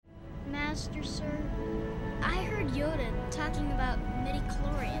Master Sir? I heard Yoda talking about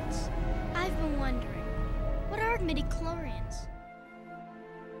midichlorians. I've been wondering, what are midichlorians?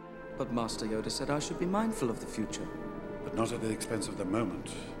 But Master Yoda said I should be mindful of the future. But not at the expense of the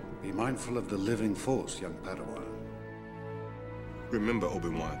moment. Be mindful of the living force, young Padawan. Remember,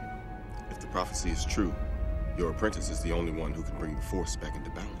 Obi-Wan, if the prophecy is true, your apprentice is the only one who can bring the Force back into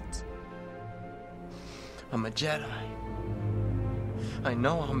balance. I'm a Jedi. I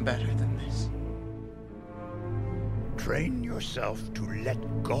know I'm better than this. Train yourself to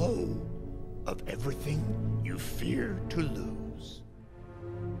let go of everything you fear to lose.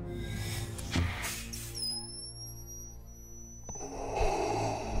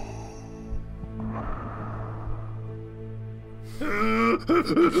 Oh,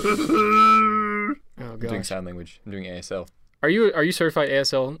 I'm doing sign language. I'm doing ASL. Are you certified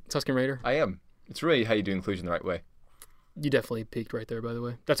ASL Tusken Raider? I am. It's really how you do inclusion the right way. You definitely peaked right there, by the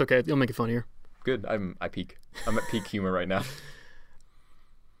way. That's okay. You'll make it funnier. Good. I peak. I'm at peak humor right now.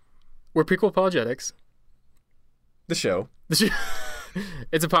 We're Prequel Apologetics. The show. It's a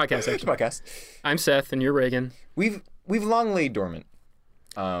podcast. It's a podcast. I'm Seth, and you're Reagan. We've long laid dormant.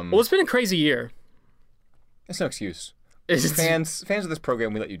 Well, it's been a crazy year. That's no excuse. Fans of this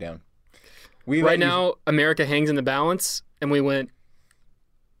program, we let you down. Right now, America hangs in the balance, and we went.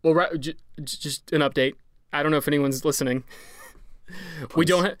 Well, just an update. I don't know if anyone's listening. We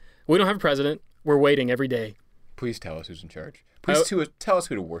don't have a president. We're waiting every day. Please tell us who's in charge. Please tell us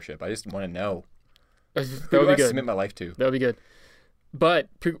who to worship. I just want to know. That who would do be good. I submit my life to? That would be good. But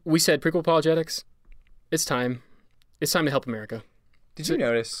we said Prequel Apologetics. It's time. It's time to help America. Did you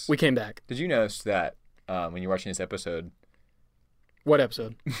notice? We came back. Did you notice that when you're watching this episode? What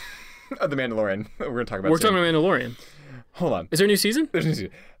episode? Of The Mandalorian. We're going to talk about. We're talking about Mandalorian. Hold on. Is there a new season? There's a new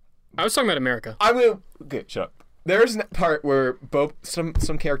season. I was talking about America. I will. Okay, shut up. There's a part where some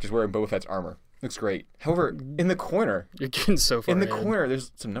characters wearing Boba Fett's armor. Looks great. However, in the corner, you're getting so far. In the ahead. corner,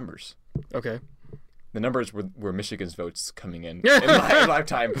 there's some numbers. Okay. The numbers were Michigan's votes coming in my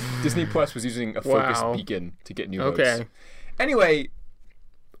lifetime. Disney Plus was using a focus beacon to get new votes. Anyway,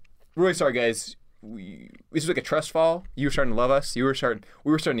 really sorry, guys. This was like a trust fall. You were starting to love us. We were starting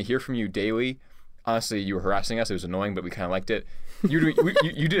to hear from you daily. Honestly, you were harassing us. It was annoying, but we kind of liked it. You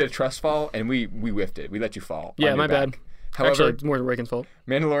did a trust fall, and we whiffed it. We let you fall. Yeah, my bad. However, actually, it's more than Reagan's fault.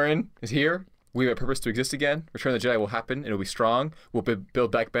 Mandalorian is here. We have a purpose to exist again. Return of the Jedi will happen. It'll be strong. We'll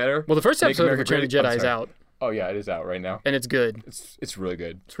build back better. Well, the first episode of Return of the Jedi is out. Oh yeah, it is out right now, and it's good. It's really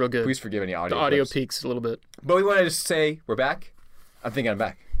good. It's real good. Please forgive any audio. The audio clips. peaks a little bit. But we wanted to say we're back. I'm thinking I'm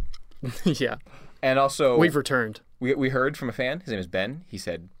back. Yeah. And also, we've returned. We heard from a fan. His name is Ben. He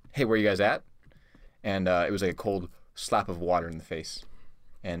said, "Hey, where are you guys at?" And it was like a cold slap of water in the face.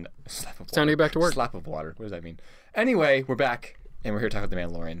 And slap of water. It's time to get back to work. Slap of water. What does that mean? Anyway, we're back, and we're here to talk about The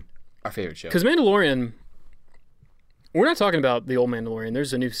Mandalorian, our favorite show. Because Mandalorian, we're not talking about the old Mandalorian.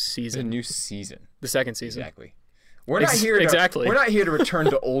 There's a new season. There's a new season. The second season. Exactly. We're not here to return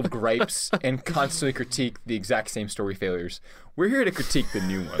to old gripes and constantly critique the exact same story failures. We're here to critique the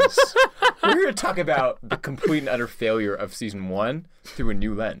new ones. We're here to talk about the complete and utter failure of season 1 through a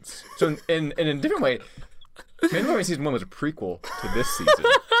new lens. So in a different way, Mandalorian season 1 was a prequel to this season.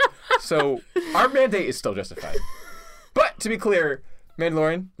 So our mandate is still justified. But to be clear,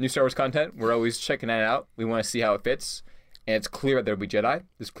 Mandalorian, new Star Wars content, we're always checking that out. We want to see how it fits. And it's clear that there'll be Jedi.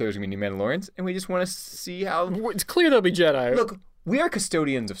 It's clear there's going to be new Mandalorians. And we just want to see how... It's clear there'll be Jedi. Look, we are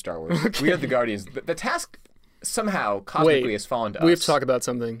custodians of Star Wars. Okay. We are the guardians. The task somehow, cosmically, has fallen to us. We have to talk about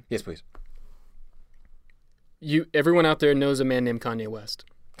something. Yes, please. Everyone out there knows a man named Kanye West.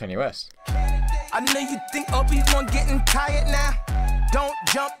 Kanye West. I know you think Obi-Wan getting tired now. Don't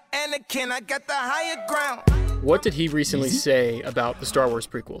jump, Anakin. I got the higher ground. What did he recently say about the Star Wars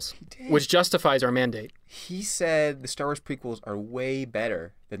prequels, which justifies our mandate? He said the Star Wars prequels are way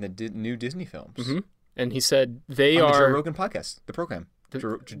better than the new Disney films. Mm-hmm. And he said they on are... the Joe Rogan podcast, the program,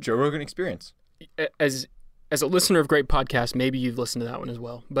 Joe Rogan Experience. As a listener of great podcasts, maybe you've listened to that one as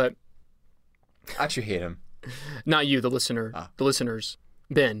well. But I actually hate him. Not you, the listener. The listeners.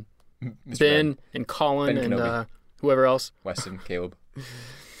 Ben. Mr. Ben and Colin Ben and whoever else. Weston, Caleb.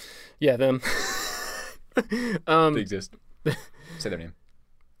 Yeah, them. They exist. Say their name.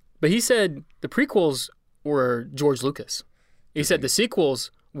 But he said the prequels were George Lucas. He said the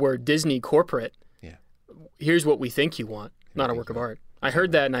sequels were Disney corporate. Yeah. Here's what we think you want, not a work of art. I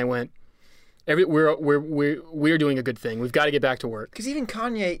heard that and I went, we're doing a good thing. We've got to get back to work. Because even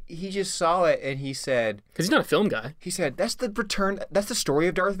Kanye, he just saw it and he said... Because he's not a film guy. He said, that's the story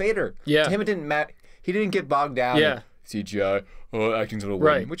of Darth Vader. Yeah. To him, it didn't matter. He didn't get bogged down. Yeah. CGI, acting's a little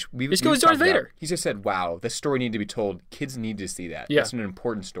Right. wooden, which we Just go as Darth Vader. He just said, wow, this story needed to be told. Kids need to see that. Yeah. That's an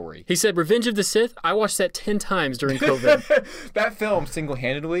important story. He said, Revenge of the Sith, I watched that 10 times during COVID. That film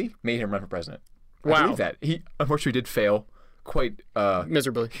single-handedly made him run for president. I Wow. believe that. He unfortunately did fail quite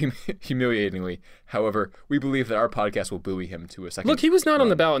Miserably. humiliatingly. However, we believe that our podcast will buoy him to a second. Look, he was not on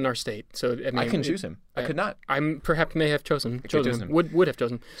the ballot in our state, so I mean, I couldn't choose him. I could not. I perhaps may have chosen chosen him. him. Would have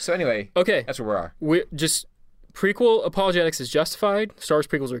chosen. So anyway, Okay. that's where we are. We just prequel apologetics is justified. Star Wars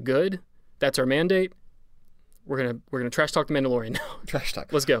prequels are good. That's our mandate. We're gonna trash talk the Mandalorian now. Trash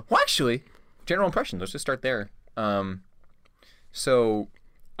talk. Let's go. Well, actually, general impressions. Let's just start there. So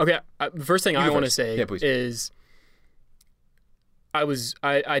Okay, the first thing I go want to first. say Yeah, please. is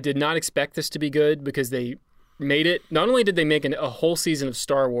I did not expect this to be good because they made it. Not only did they make a whole season of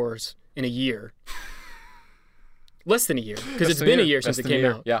Star Wars in a year, less than a year, because it's been a year since it came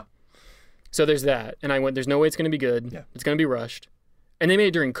out. Yeah. So there's that, and I went, there's no way it's going to be good. Yeah. It's going to be rushed. And they made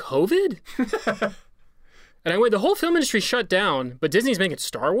it during COVID? And I went, the whole film industry shut down, but Disney's making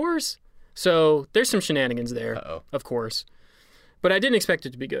Star Wars? So there's some shenanigans there, of course. But I didn't expect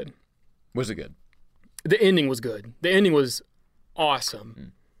it to be good. Was it good? The ending was good. The ending was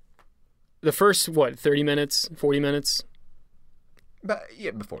awesome. The first, 30 minutes, 40 minutes? But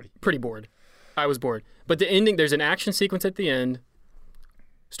 40. Pretty bored. I was bored. But the ending, there's an action sequence at the end.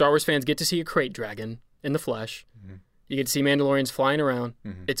 Star Wars fans get to see a crate dragon in the flesh. Mm-hmm. You get to see Mandalorians flying around.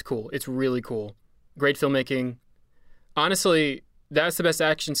 Mm-hmm. It's cool. It's really cool. Great filmmaking. Honestly, that's the best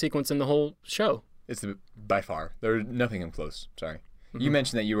action sequence in the whole show. It's by far. There's nothing in close. Sorry. Mm-hmm. You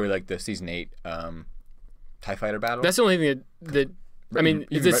mentioned that you were like the season 8 TIE Fighter battle. That's the only thing that I mean,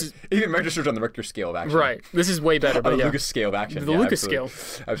 even registers on the Richter scale of action. Right. This is way better. But on the Lucas scale of action. The Lucas scale.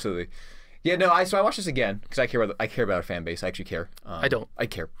 Absolutely. Yeah, no, so I watched this again because I care about our fan base. I actually care. I don't. I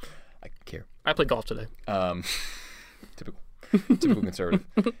care. I played golf today. Typical conservative.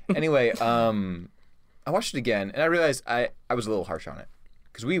 Anyway, I watched it again and I realized I was a little harsh on it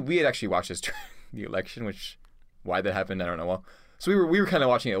because we had actually watched this during the election, which why that happened I don't know. Well, so we were kind of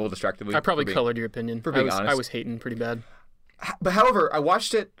watching it a little distractedly. I probably colored your opinion. For being honest, I was hating pretty bad. But however, I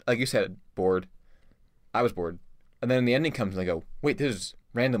watched it like you said, bored. I was bored, and then the ending comes and I go, wait, this is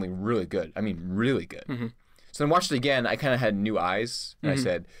randomly really good. I mean, really good. Mm-hmm. So then watched it again. I kind of had new eyes, and I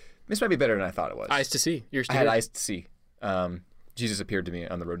said, "This might be better than I thought it was." Eyes to see. I had eyes to see. Jesus appeared to me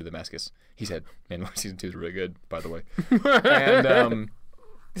on the road to Damascus. He said, "Man, season 2 is really good, by the way." And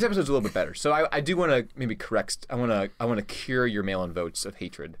this episode's a little bit better. So I do want to maybe correct. I want to cure your mail-in votes of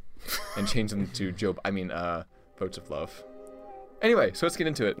hatred, and change them to votes of love. Anyway, so let's get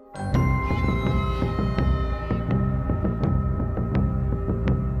into it.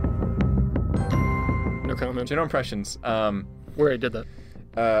 No comment. General impressions. Where I did that.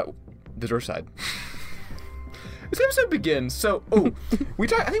 The door side. This episode begins. So, I think we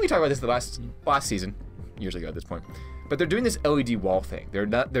talked about this the last season, years ago at this point. But they're doing this LED wall thing. They're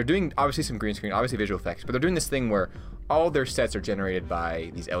doing obviously some green screen, obviously visual effects, but they're doing this thing where all their sets are generated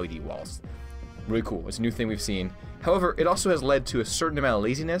by these LED walls. Really cool. It's a new thing we've seen. However, it also has led to a certain amount of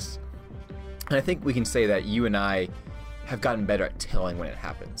laziness, and I think we can say that you and I have gotten better at telling when it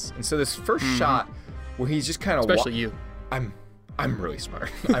happens. And so this first shot where he's just kind of especially you. I'm really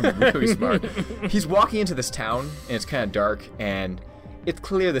smart. I'm really smart. He's walking into this town, and it's kind of dark, and it's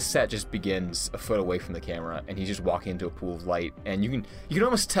clear the set just begins a foot away from the camera, and he's just walking into a pool of light, and you can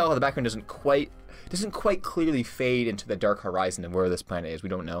almost tell how the background doesn't quite clearly fade into the dark horizon of where this planet is. We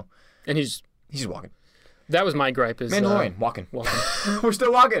don't know. And he's just walking. That was my gripe. Is Mandalorian walking. We're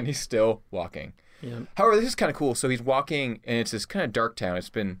still walking. He's still walking. Yeah. However, this is kind of cool. So he's walking, and it's this kind of dark town.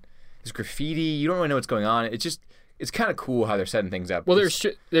 There's graffiti. You don't really know what's going on. It's kind of cool how they're setting things up. Well,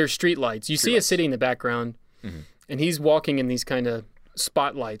 there's street lights. You see a city in the background, and he's walking in these kind of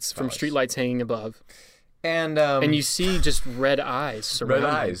spotlights from street lights hanging above. And you see just red eyes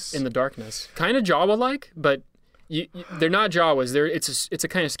surrounding in the darkness. Kind of Jawa-like, but they're not Jawas. It's a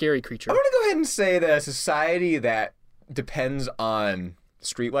kind of scary creature. I'm going to go ahead and say that a society that depends on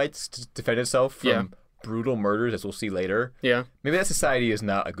streetlights to defend itself from brutal murders, as we'll see later. Yeah. Maybe that society is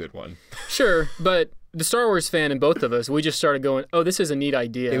not a good one. Sure, but the Star Wars fan in both of us, we just started going, oh, this is a neat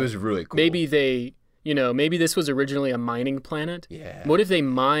idea. It was really cool. Maybe maybe this was originally a mining planet. Yeah. What if they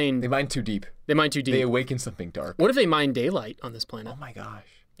mined... They mined too deep. They awaken something dark. What if they mined daylight on this planet? Oh my gosh.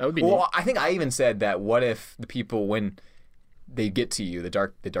 That would be neat. Well, I think I even said that what if the people, when they get to you, the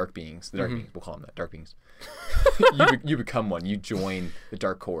dark beings, we'll call them that, dark beings, you become one. You join the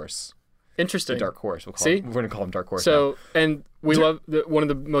dark chorus. Interesting. The dark chorus. We're going to call them dark chorus now. And we love... one of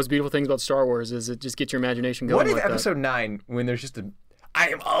the most beautiful things about Star Wars is it just gets your imagination going. What if episode 9, when there's just I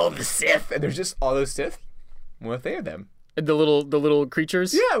am all of the Sith, and there's just all those Sith? What if they're them? The little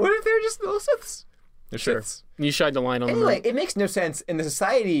creatures? Yeah, what if they're just little Siths? They're Sure. Siths. You shied the line on them. Anyway, it makes no sense. In the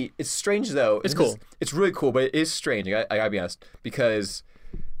society, it's strange, though. It's cool. It's really cool, but it is strange. I gotta be honest. Because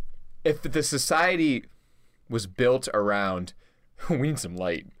if the society was built around, we need some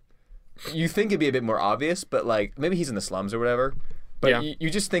light, you think it'd be a bit more obvious, but like maybe he's in the slums or whatever. But Yeah. you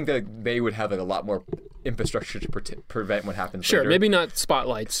just think that they would have like a lot more infrastructure to prevent what happens Sure, later. maybe not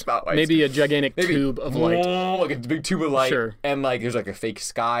spotlights. Spotlights. Maybe a gigantic tube of light. Like a big tube of light. Sure. And like there's like a fake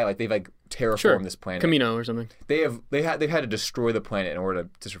sky. Like they've like terraformed Sure. this planet. Camino or something. They've had to destroy the planet in order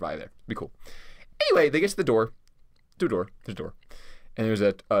to survive there. Be cool. Anyway, they get to the door. There's a door. And there's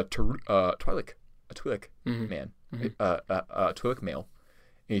a Twi'lek man. A Twi'lek male.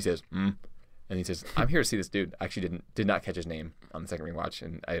 And he says, And he says, I'm here to see this dude. I actually did not catch his name on the second rewatch,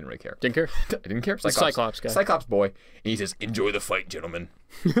 and I didn't really care. Didn't care? I didn't care. Cyclops guy. Cyclops boy. And he says, enjoy the fight, gentlemen.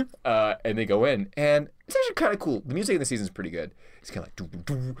 And they go in, and it's actually kind of cool. The music in the season is pretty good. It's kind of like,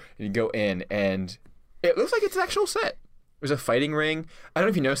 doo-doo-doo, and you go in, and it looks like it's an actual set. There's a fighting ring. I don't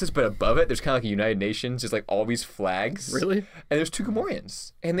know if you noticed this, but above it, there's kind of like a United Nations, just like all these flags. Really? And there's 2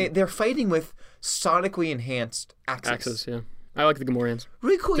 Gamorreans. And they're fighting with sonically enhanced axes. Axis, yeah. I like the Gamorreans.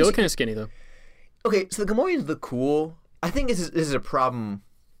 Really cool. They look kind of skinny, though. Okay, so the Gamorreans look cool. I think this is a problem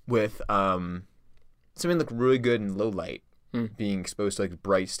with something look really good in low light being exposed to like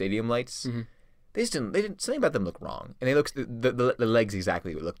bright stadium lights. Mm-hmm. They didn't something about them look wrong, and they look the legs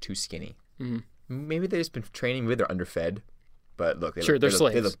exactly would look too skinny. Mm-hmm. Maybe they've just been training. Maybe they're underfed. But look, Sure, they're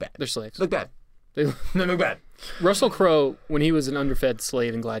slaves. They look bad. They're slaves. Look bad. They They look bad. Russell Crowe, when he was an underfed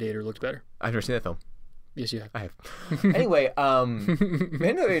slave in Gladiator, looked better. I've never seen that film. Yes, you have. I have. Anyway,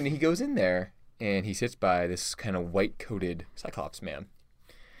 Mando, he goes in there and he sits by this kind of white-coated Cyclops man.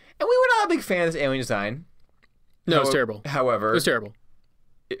 And we were not a big fan of this alien design. No, it was terrible. However, It was terrible.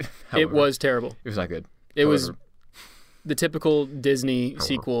 It was terrible. It was not good. It was the typical Disney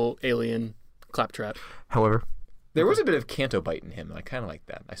sequel alien claptrap. However, there was a bit of Canto bite in him, and I kind of like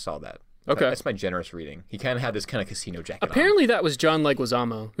that. I saw that. Okay. That's my generous reading. He kind of had this kind of casino jacket Apparently that was John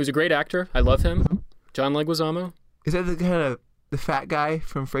Leguizamo, who's a great actor. I love him. John Leguizamo. Is that the kind of the fat guy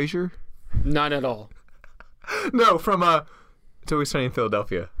from Frasier? Not at all. No, from It's Always Sunny in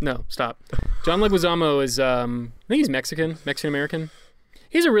Philadelphia. No, stop. John Leguizamo is, I think he's Mexican-American.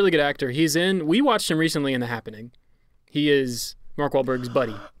 He's a really good actor. We watched him recently in The Happening. He is Mark Wahlberg's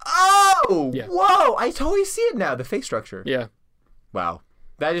buddy. Oh! Yeah. Whoa! I totally see it now, the face structure. Yeah. Wow.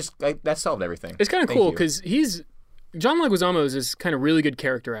 That solved everything. It's kind of cool because John Leguizamo is this kind of really good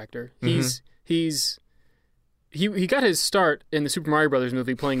character actor. He got his start in the Super Mario Brothers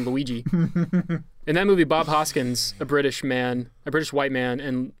movie playing Luigi. In that movie, Bob Hoskins, a British white man,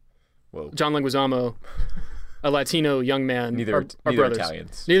 and John Leguizamo, a Latino young man, Neither brothers.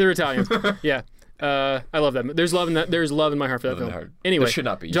 Italians. Neither Italians. Yeah. I love that. There's love in my heart for that film. Anyway, there should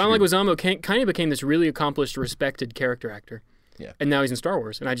not be. John Leguizamo kind of became this really accomplished, respected character actor. Yeah. And now he's in Star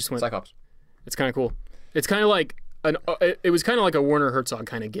Wars, and I just went. Cyclops. It's kind of cool. It's kind of like it was kind of like a Werner Herzog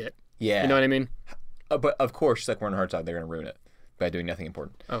kind of get. Yeah. You know what I mean? But of course, just like Werner Herzog, they're going to ruin it by doing nothing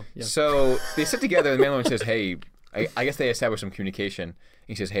important. Oh, yeah. So they sit together, and the Mandalorian says, hey, I guess they establish some communication.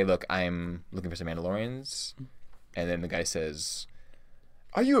 He says, hey, look, I'm looking for some Mandalorians. And then the guy says,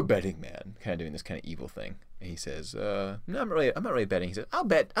 are you a betting man? Kind of doing this kind of evil thing. And he says, no, I'm not really betting. He says, I'll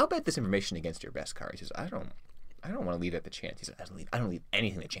bet this information against your best card. He says, I don't want to leave it at the chance. He says, I don't leave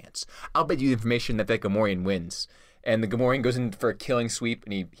anything to chance. I'll bet you the information that Gamorrean wins. And the Gamorrean goes in for a killing sweep,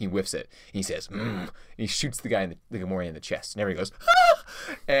 and he whiffs it. And he says, and he shoots the guy the Gamorrean in the chest. And everybody goes, ah!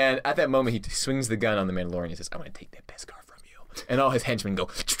 And at that moment, he swings the gun on the Mandalorian and says, I want to take that best card from you. And all his henchmen go,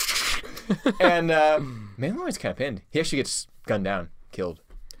 and Mandalorian's kind of pinned. He actually gets gunned down, killed.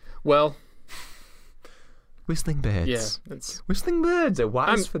 Well, whistling birds. Yeah, that's whistling birds are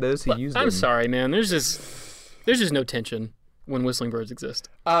wise for those who use them. I'm sorry, man. There's just no tension when whistling birds exist.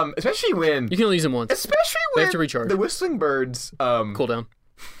 Especially when you can only use them once. Especially when they have to recharge. The whistling birds cool down.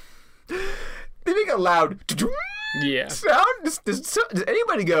 They make a loud sound. Does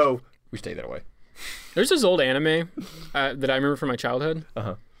anybody go, we should take that away? There's this old anime that I remember from my childhood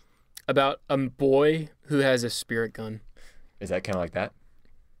about a boy who has a spirit gun. Is that kind of like that?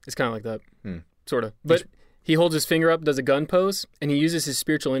 It's kind of like that, sort of. But he holds his finger up, does a gun pose, and he uses his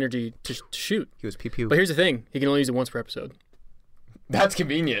spiritual energy to shoot. He was pew-pew. But here's the thing. He can only use it once per episode. That's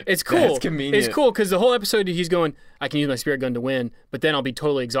convenient. It's cool. That's convenient. It's cool because the whole episode he's going, I can use my spirit gun to win, but then I'll be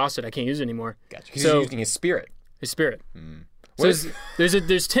totally exhausted. I can't use it anymore. Gotcha. Because he's using his spirit. His spirit. So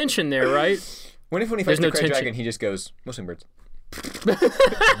there's tension there, right? When he fights the Krayt Dragon, he just goes, whistling birds.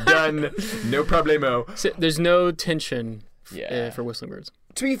 Done. No problemo. So there's no tension for whistling birds.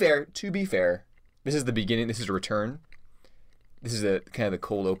 To be fair, This is the beginning. This is a return. This is a kind of the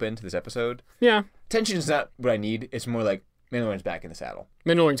cold open to this episode. Yeah. Tension is not what I need. It's more like Mandalorian's back in the saddle.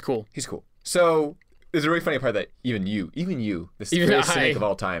 Mandalorian's cool. He's cool. So there's a really funny part that even you, the greatest cynic of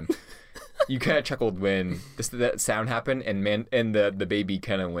all time, you kind of chuckled when that sound happened and the baby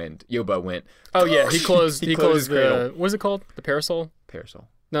kind of went. Yoba went. Oh yeah, he closed the what is it called? The parasol? Parasol.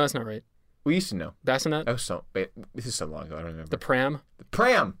 No, that's not right. We used to know. Bassinet? Oh, this is so long ago. I don't remember. The pram?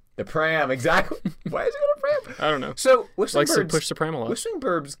 The pram, exactly. Why is it called a pram? I don't know. So Whistling Likes Birds to push the pram a lot. Whistling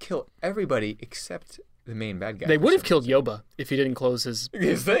Birds kill everybody except the main bad guy. They would have killed Yoba if he didn't close his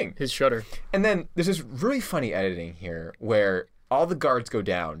thing, his shutter. And then there's this really funny editing here where all the guards go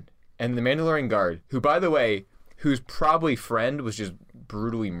down, and the Mandalorian guard, who by the way, whose probably friend was just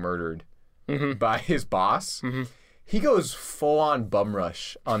brutally murdered by his boss. Mm-hmm. He goes full-on bum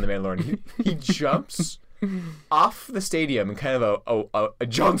rush on the Mandalorian. He jumps off the stadium in kind of a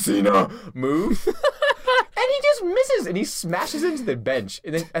John Cena move, and he just misses, and he smashes into the bench,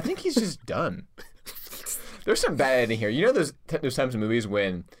 and then I think he's just done. There's some bad editing here. You know those times in movies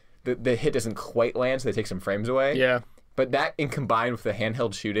when the hit doesn't quite land, so they take some frames away? Yeah. But that, in combined with the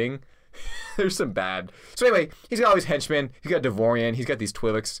handheld shooting, there's some bad. So anyway, he's got all these henchmen. He's got Devorian. He's got these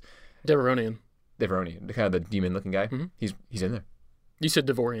Twi'leks. Devaronian, the kind of the demon-looking guy. Mm-hmm. He's in there. You said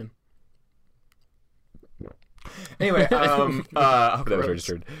Devorian. Anyway, I hope that was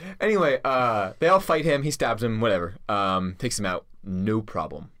registered. Anyway, they all fight him. He stabs him. Whatever. Takes him out. No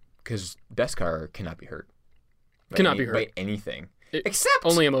problem. Because Beskar cannot be hurt. By anything. Except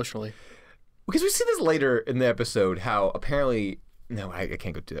only emotionally. Because we see this later in the episode how apparently... No, I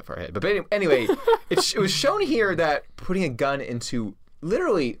can't go too that far ahead. But anyway, it was shown here that putting a gun into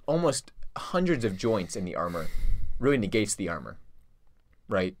literally almost hundreds of joints in the armor really negates the armor.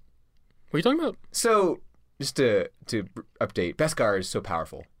 Right? What are you talking about? So, just to update, Beskar is so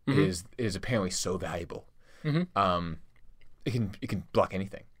powerful. Mm-hmm. It is apparently so valuable. Mm-hmm. It can block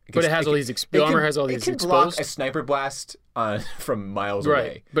anything. The armor has all these exposed... It can block a sniper blast from miles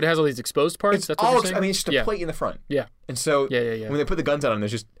away. But it has all these exposed parts? That's what you're saying? I mean, it's just a plate in the front. Yeah. And so when they put the guns on him,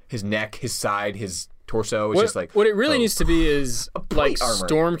 there's just his neck, his side, his torso. It's just like... What it really needs to be is like armor.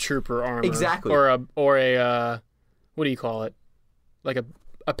 Stormtrooper armor. Exactly. Or a what do you call it? Like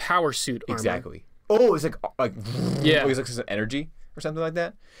a power suit armor. Exactly. Oh, it's like yeah. It's like some energy or something like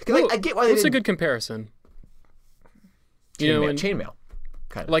that. I get why it's a good comparison. Chainmail.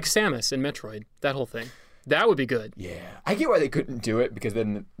 Kind of. Like Samus in Metroid, that whole thing. That would be good. Yeah. I get why they couldn't do it, because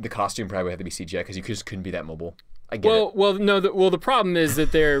then the costume probably had to be CGI, because you just couldn't be that mobile. I get it. The problem is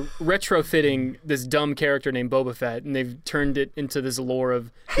that they're retrofitting this dumb character named Boba Fett, and they've turned it into this lore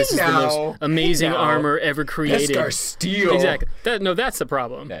of this is the most amazing armor ever created. Beskar steel. Exactly. That's the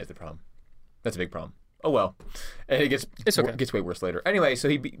problem. That is the problem. That's a big problem. Oh well. And it gets way worse later. Anyway, so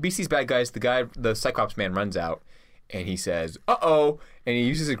he beats these bad guys. The Cyclops man runs out, and he says, "Uh-oh," and he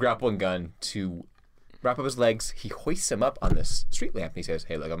uses a grappling gun to wrap up his legs. He hoists him up on this street lamp, and he says,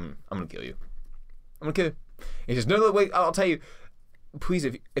 "Hey, look, I'm gonna kill you. I'm gonna kill you." And he says, "No, wait, I'll tell you. Please,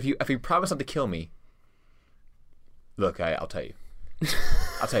 if you promise not to kill me, look, I'll tell you.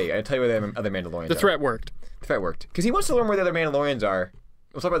 I'll tell you where the other Mandalorians are." The threat worked. Because he wants to learn where the other Mandalorians are.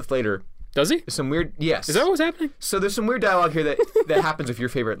 We'll talk about this later. Does he? There's some weird... Yes. Is that what's happening? So there's some weird dialogue here that happens with your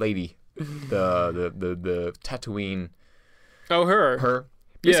favorite lady. The Tatooine... Oh, her. Her.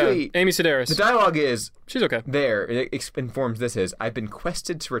 Basically, Amy Sedaris. The dialogue is... She's okay. There. It informs this as, "I've been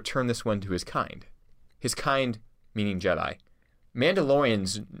quested to return this one to his kind." His kind, meaning Jedi.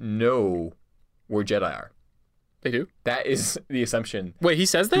 Mandalorians know where Jedi are. They do? That is the assumption. Wait, he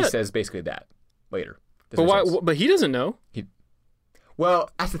says that? He says basically that later. But why? But he doesn't know. Well,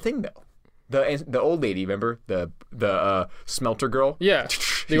 that's the thing, though. The old lady, remember? The smelter girl? Yeah,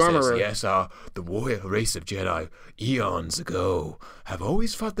 the armorer. Yes, the warrior race of Jedi eons ago have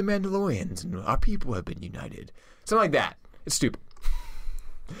always fought the Mandalorians, and our people have been united. Something like that. It's stupid.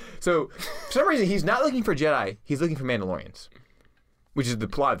 So, for some reason, he's not looking for Jedi. He's looking for Mandalorians, which is the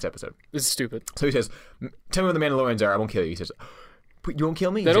plot of this episode. This is stupid. So he says, "Tell me where the Mandalorians are. I won't kill you." He says, "You won't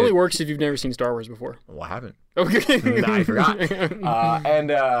kill me?" That only works if you've never seen Star Wars before. Well, I haven't. Okay. Nah, I forgot.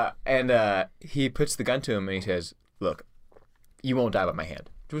 And he puts the gun to him and he says, "Look, you won't die by my hand."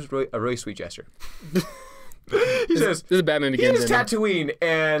 It was a really sweet gesture. He says, "This is Batman Begins." He's Tatooine,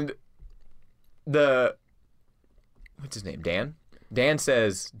 and what's his name? Dan. Dan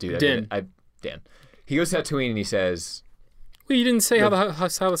says, "Dude, Dan." He goes to Tatooine and he says, "Well, you didn't say how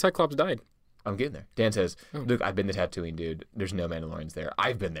the Cyclops died." I'm getting there. Dan says, "Look, I've been to Tatooine, dude. There's no Mandalorians there.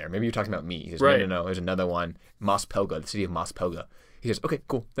 I've been there. Maybe you're talking about me." He says, right. No. There's another one. Mos Pelga, the city of Mos Pelga. He says, "Okay,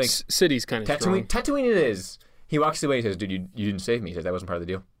 cool. Thanks." City's kind of strong. Tatooine it is. He walks away and says, "Dude, you didn't save me." He says, "That wasn't part of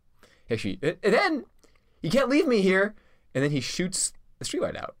the deal." Actually, and then you can't leave me here. And then he shoots the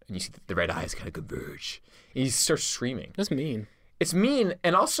streetlight out, and you see the red eyes kind of converge. And he starts screaming. That's mean. It's mean,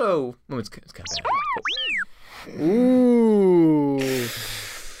 and also, well, it's kind of bad. Ooh.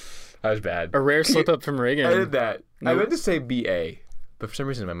 That was bad. A rare slip up from Reagan. I did that. Nope. I meant to say BA, but for some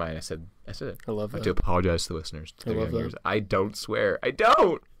reason in my mind I said it. I love that. I have to apologize to the listeners. To I the love young viewers. that. I don't swear. I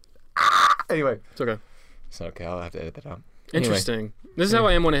don't. Anyway, It's okay. it's not okay. I'll have to edit that out. Interesting. This is how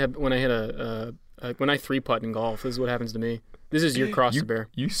I am when I hit when I 3-putt in golf. This is what happens to me. This is your cross to bear.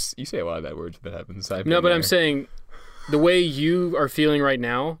 You say a lot of that words that happens. No, but I'm saying the way you are feeling right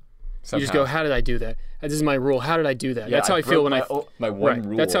now, somehow. you just go, how did I do that? This is my rule. How did I do that? Yeah, that's how I feel when my one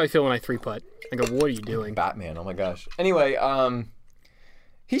rule. That's how I feel when I 3-putt. I go, what are you doing? Batman. Oh my gosh. Anyway,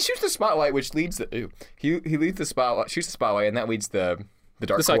 he shoots the spotlight, which leads he leads the spotlight, shoots the spotlight, and that leads the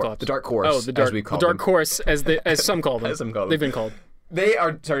dark Cyclops. The dark chorus. Oh, the dark chorus, as some call them. As some call them. They've been called. They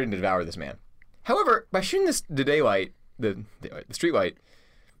are starting to devour this man. However, by shooting the daylight, the street light,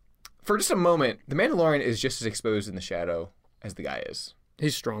 for just a moment, the Mandalorian is just as exposed in the shadow as the guy is.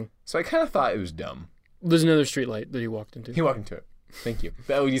 He's strong. So I kind of thought it was dumb. There's another street light that he walked into. He walked into it. Thank you.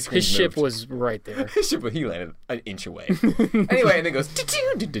 The LED screen His ship moved. was right there. He landed an inch away. Anyway, and then it goes.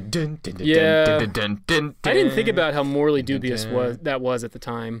 Yeah. I didn't think about how morally dubious that was at the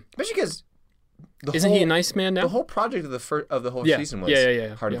time. Especially because isn't he a nice man now? The whole project of the whole season was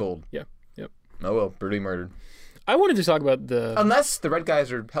Heart of Gold. Yeah. Yep. Oh well, brutally murdered. I wanted to talk about unless the red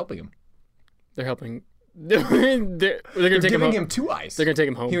guys are helping him. They're helping. They're going to take giving him 2 eyes. They're going to take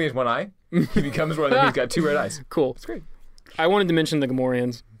him home. He only has 1 eye. He becomes one, and then he's got 2 red eyes. Cool. It's great. I wanted to mention the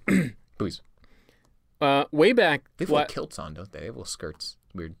Gamorreans. Please. Way back. They have little kilts on, don't they? They have little skirts.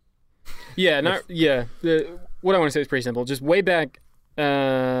 Weird. Yeah, what I want to say is pretty simple. Just way back.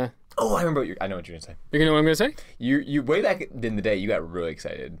 I remember I know what you're gonna say. You know what I'm gonna say? You way back in the day, you got really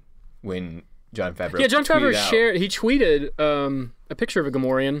excited when Jon Favreau. Yeah, Jon Favreau tweeted a picture of a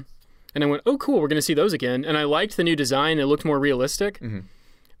Gamorrean, and I went, "Oh, cool, we're gonna see those again." And I liked the new design; it looked more realistic. Mm-hmm.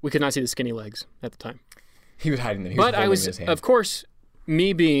 We could not see the skinny legs at the time. He was hiding them. But I was, of course,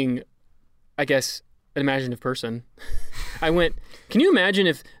 me being, I guess, an imaginative person. I went, can you imagine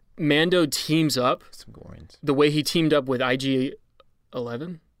if Mando teams up the way he teamed up with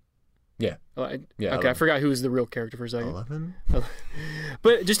IG-11? Yeah. Okay, 11. I forgot who was the real character for a second. 11?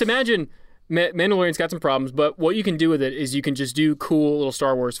 But just imagine, Mandalorian's got some problems, but what you can do with it is you can just do cool little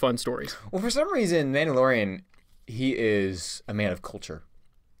Star Wars fun stories. Well, for some reason, Mandalorian, he is a man of culture.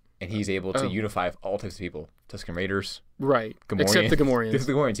 And he's able to unify all types of people. Tusken Raiders. Right. Gamorrean. Except the Gamorreans.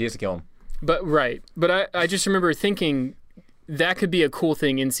 The Gamorreans. He has to kill them. But I just remember thinking that could be a cool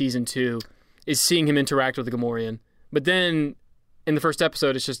thing in season 2 is seeing him interact with the Gamorrean. But then in the first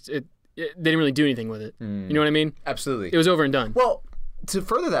episode, it's just they didn't really do anything with it. You know what I mean? Absolutely. It was over and done. Well, to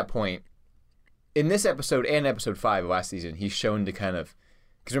further that point, in this episode and episode 5 of last season, he's shown to kind of,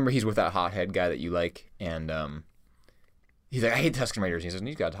 because remember he's with that hothead guy that you like, and he's like, I hate Tusken Raiders. And he says,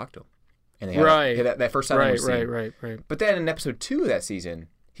 you got to talk to him. And they had that first time right. But then in episode 2 of that season,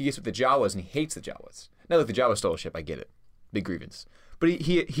 he gets with the Jawas and he hates the Jawas. Now that the Jawas stole a ship, I get it. Big grievance. But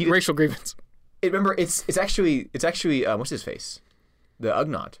he racial grievance. Remember, it's actually what's his face? The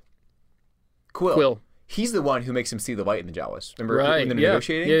Ugnaught. Quill. He's the one who makes him see the light in the Jawas. Remember when they're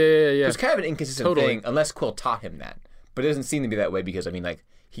negotiating? Yeah. It's kind of an inconsistent thing, unless Quill taught him that. But it doesn't seem to be that way because, I mean, like,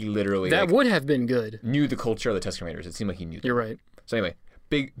 he literally that would have been good. Knew the culture of the Tusken Raiders. It seemed like he knew them. You're right. So anyway,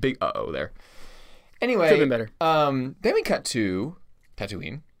 big uh-oh there. Anyway. Could have been better. Then we cut to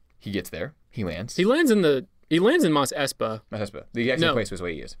Tatooine. He gets there. He lands. He lands in Mos Espa. Mos Espa. The exact same place was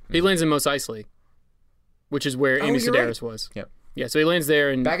where he is. He lands in Mos Eisley, which is where Amy Sedaris was. Yep. Yeah, so he lands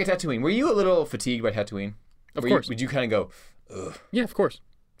there. And back at Tatooine. Were you a little fatigued by Tatooine? Of course. Would you kind of go, ugh? Yeah, of course.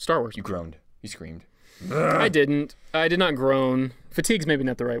 Star Wars. You groaned. You screamed. I didn't. I did not groan. Fatigue's maybe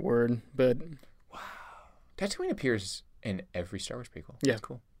not the right word, but... Wow. Tatooine appears in every Star Wars prequel. Yeah. That's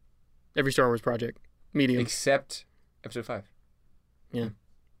cool. Every Star Wars project. Medium. Except Episode 5. Yeah.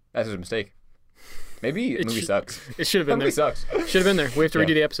 That's a mistake. Maybe the movie sucks. It should have been there. The movie sucks. Should have been there. We have to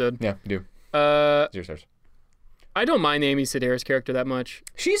redo the episode. Yeah, we do. 0 stars. I don't mind Amy Sedaris' character that much.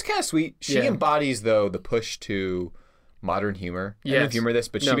 She's kind of sweet. She embodies, though, the push to modern humor. I don't know if you remember this,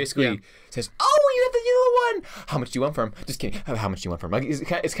 but she basically says, "Oh, you have the yellow one. How much do you want for him?" Just kidding. How much do you want for him? Like,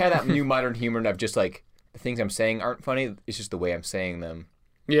 it's kind of that new modern humor of just like the things I'm saying aren't funny. It's just the way I'm saying them.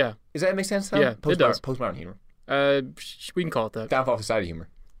 Yeah. Does that make sense? Though? Yeah, it does. Postmodern humor. We can call it that. Downfall of society humor.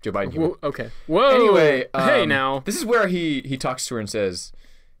 Joe Biden humor. Okay. Whoa. Anyway, hey now. This is where he talks to her and says,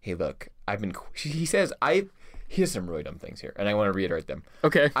 "Hey, look, He says he has some really dumb things here, and I want to reiterate them.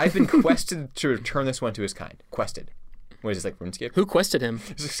 Okay. I've been quested to return this one to his kind. Quested. What is this, like RuneScape? Who quested him?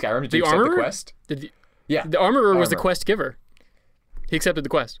 Is this Skyrim? Did The you accept armorer? the quest? Yeah. The armorer was the quest giver. He accepted the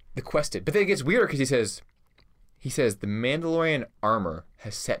quest. The quested. But then it gets weirder because he says, the Mandalorian armor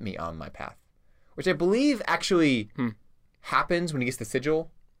has set me on my path. Which I believe actually happens when he gets the sigil.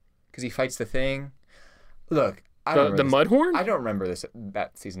 Because he fights the thing. Look, I don't the Mudhorn? I don't remember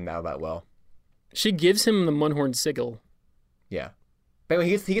that season now that well. She gives him the Mudhorn sigil. Yeah. But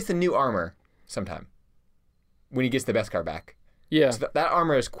anyway, he gets the new armor sometime. When he gets the Beskar back. Yeah. So that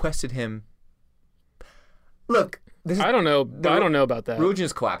armor has quested him. Look, I don't know. I don't know about that. Religion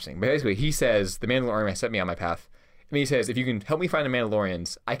is collapsing. But basically, he says, the Mandalorian has set me on my path. And he says, if you can help me find the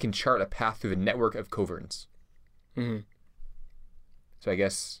Mandalorians, I can chart a path through the network of Coverns. Mm-hmm. So I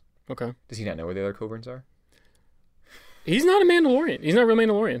guess... Okay. Does he not know where the other Coverns are? He's not a Mandalorian. He's not a real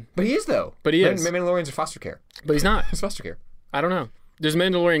Mandalorian. But he is, though. But he is. Mandalorians are foster care. But he's not. It's foster care. I don't know. There's a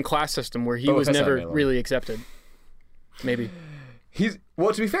Mandalorian class system where he was never really accepted. Maybe.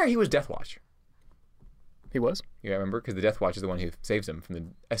 Well, to be fair, he was Death Watch. He was? Yeah, I remember? Because the Death Watch is the one who saves him from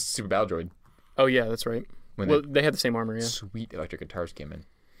the Super Battle Droid. Oh, yeah, that's right. They had the same armor, yeah. Sweet electric guitars came in.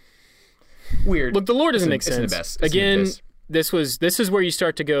 Weird. Look, the lore doesn't make sense. It's in the best. Again, this is where you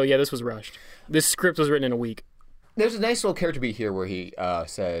start to go, yeah, this was rushed. This script was written in a week. There's a nice little character beat here where he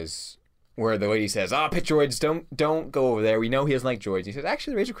says, where the lady says, pit droids, don't go over there. We know he doesn't like droids. He says,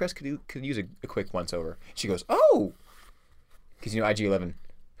 actually, the Razor Crest could use a quick once-over. She goes, oh! Because, IG-11,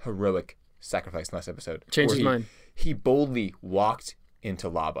 heroic sacrifice in last episode. Changed his mind. He boldly walked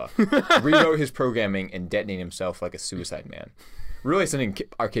into Laba, rewrote his programming, and detonated himself like a suicide man. Really something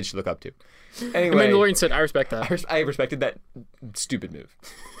our kids should look up to. Anyway, the Mandalorian said, I respect that. I respected that stupid move.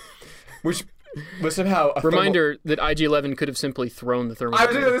 Which was somehow a reminder that IG-11 could have simply thrown the thermal. I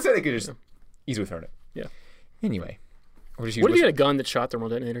was going to say they could just easily thrown it. Yeah. Anyway. What if you had a gun that shot thermal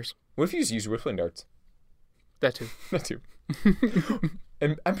detonators? What if you just used whistling darts? That too. That too.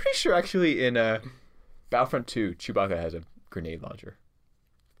 And I'm pretty sure actually in Battlefront 2, Chewbacca has a grenade launcher.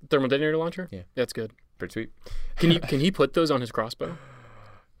 Thermal detonator launcher? Yeah. That's good. Pretty sweet. Can he put those on his crossbow?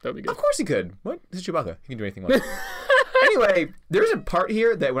 That would be good. Of course he could. What? This is Chewbacca. He can do anything like Anyway, there's a part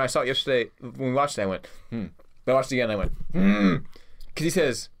here that when I saw it yesterday, when we watched it, I went, I watched it again and I went, Because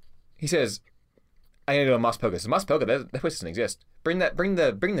he says, I gotta go to Mos Poga. So Mos Poga, that place doesn't exist. Bring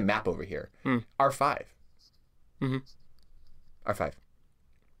the map over here. R5. Mm-hmm. R5.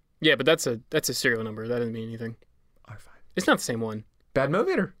 Yeah, but that's a serial number. That doesn't mean anything. R5. It's not the same one. Bad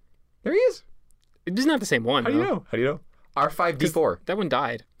motivator. There he is. It's not the same one. How do you know? How do you know? R5D4. That one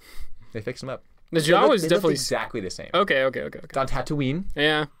died. They fixed him up. The Jawa is definitely exactly the same. Okay. It's on Tatooine.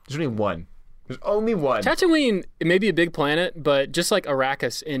 Yeah. There's only one. Tatooine, it may be a big planet, but just like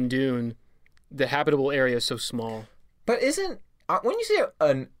Arrakis in Dune, the habitable area is so small. But when you say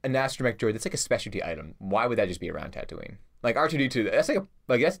an astromech droid, that's like a specialty item. Why would that just be around Tatooine? Like R2D2,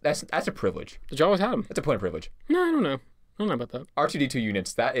 that's a privilege. The Jawas had them. That's a point of privilege. No, I don't know. I don't know about that. R2D2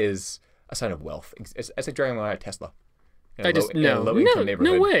 units, that is a sign of wealth. It's like driving around a Tesla. No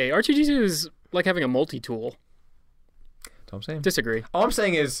way. R2D2 is like having a multi-tool. That's what I'm saying. Disagree. All I'm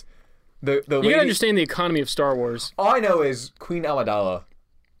saying is you gotta understand the economy of Star Wars. All I know is Queen Amidala,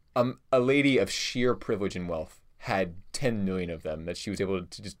 a lady of sheer privilege and wealth, had 10 million of them that she was able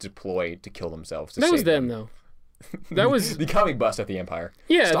to just deploy to kill themselves. That was them, though. That was the economic bust at the Empire.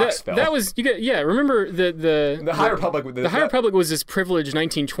 Yeah, that was remember the High Republic. The High Republic was this privileged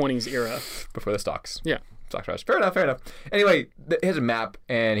 1920s era before the stocks. Yeah, stock crash. Fair enough. Anyway, he has a map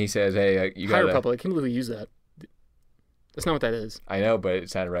and he says, "Hey, you got High Republic." I can't believe we use that. That's not what that is. I know, but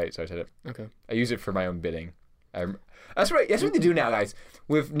it sounded right, so I said it. Okay. I use it for my own bidding. That's right. That's what they do now, guys.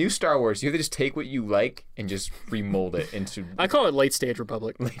 With new Star Wars, you have to just take what you like and just remold it into. I call it late stage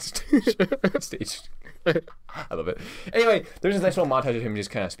Republic. Late stage. I love it. Anyway, there's this nice little montage of him just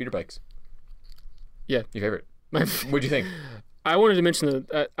kind of speeder bikes. Yeah. Your favorite? What'd you think? I wanted to mention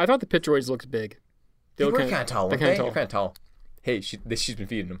I thought the pit droids looked big. They were kind of tall. They're kind of tall. Hey, she's been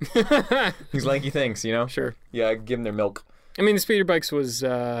feeding them. These lanky things, you know? Sure. Yeah, give them their milk. I mean, the speeder bikes was...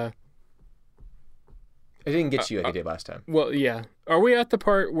 It didn't get you like it did last time. Well, yeah. Are we at the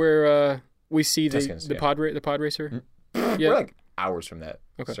part where we see the pod racer? Yeah. We're like hours from that,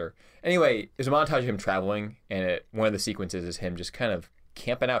 sir. Anyway, there's a montage of him traveling, and one of the sequences is him just kind of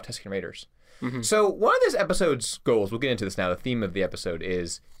camping out Tusken Raiders. Mm-hmm. So one of this episode's goals, we'll get into this now, the theme of the episode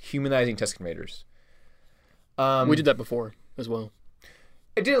is humanizing Tusken Raiders. We did that before as well.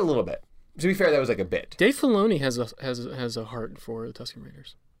 It did a little bit. To be fair, that was like a bit. Dave Filoni has a heart for the Tusken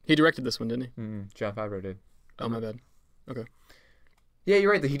Raiders. He directed this one, didn't he? Jon Favreau did. Oh, my bad. Okay. Yeah,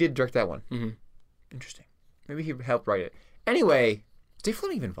 you're right. He did direct that one. Mm-hmm. Interesting. Maybe he helped write it. Anyway, is Dave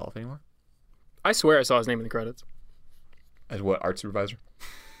Filoni even involved anymore? I swear I saw his name in the credits. As what, art supervisor?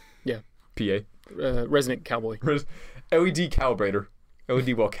 Yeah. PA? Resident cowboy. LED calibrator.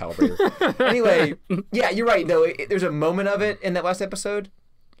 LED well calibrator. Anyway, yeah, you're right. No, there's a moment of it in that last episode,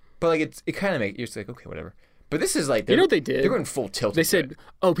 but like it kind of makes you're just like, okay, whatever. But this is like, you know what they did? They're going full tilt. They said,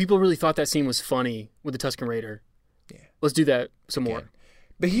 "Oh, people really thought that scene was funny with the Tusken Raider. Yeah, let's do that some more."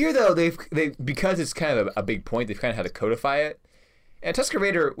 But here, though, they because it's kind of a big point, they've kind of had to codify it. And Tusken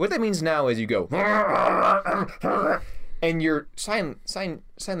Raider, what that means now is you go, and you're sign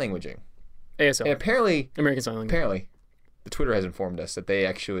languaging. ASL. And apparently, American Sign Language. Apparently, the Twitter has informed us that they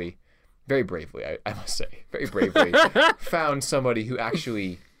actually, very bravely, I must say, very bravely, found somebody who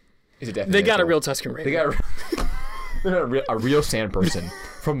actually is a deaf. They got a real Tusken Raider. They got a real sand person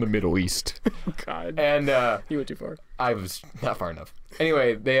from the Middle East. God. And you went too far. I was not far enough.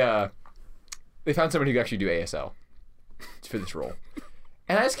 Anyway, they found somebody who could actually do ASL for this role,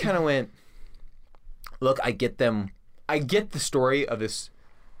 and I just kind of went, look, I get them. I get the story of this.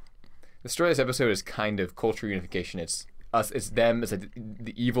 The story of this episode is kind of cultural unification. It's us, it's them, it's like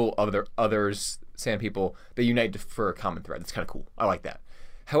the evil of their others, sand people. They unite for a common thread. It's kind of cool. I like that.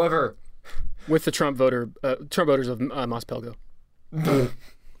 However, with the Trump voters of Mos Pelgo.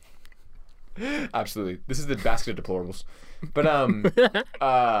 Absolutely, this is the basket of deplorables. But what am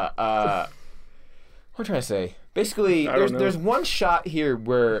I trying to say? Basically, there's one shot here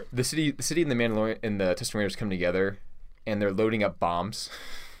where the city and the Mandalorian and the Tusken Raiders come together, and they're loading up bombs.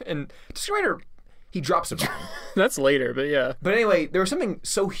 And Tusken Raider, he drops a bomb. That's later, but yeah. But anyway, there was something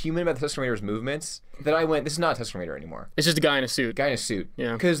so human about the Tusken Raider's movements that I went, this is not a Tusken Raider anymore. It's just a guy in a suit.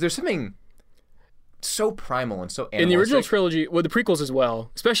 Yeah. Because there's something so primal and so animalistic. In the original trilogy, well, the prequels as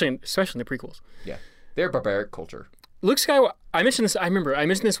well, especially in the prequels. Yeah. They're barbaric culture. Luke Skywalker, I mentioned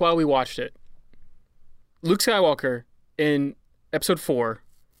this while we watched it. Luke Skywalker in episode 4,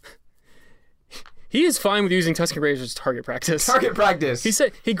 he is fine with using Tusken Raiders as target practice. He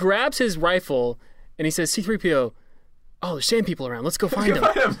said he grabs his rifle and he says, "C-3PO, oh, there's sand people around. Let's go find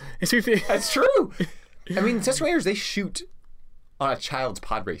them." That's true. I mean, Tusken Raiders, they shoot on a child's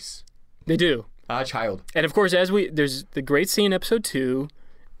pod race. They do. A child. And of course, there's the great scene in episode 2.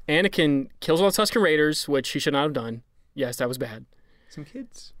 Anakin kills all the Tusken Raiders, which he should not have done. Yes, that was bad. Some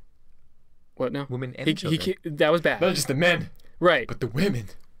kids. What now? Women and children. That was bad. Not just the men. Right. But the women.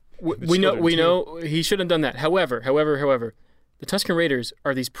 We know he shouldn't have done that. However, the Tusken Raiders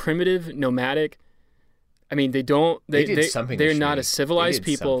are these primitive, nomadic. I mean, they're not a civilized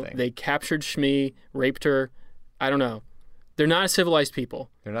people. They captured Shmi, raped her. I don't know. They're not a civilized people.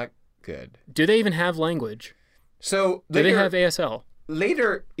 They're not good. Do they even have language? So do they have ASL?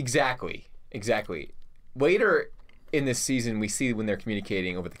 Later, exactly. Later in this season, we see when they're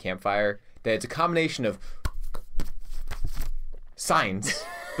communicating over the campfire that it's a combination of signs.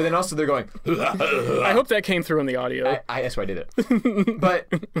 But then also they're going. I hope that came through in the audio. That's why I did it. But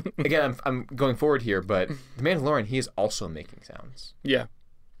again, I'm going forward here. But the Mandalorian, he is also making sounds. Yeah.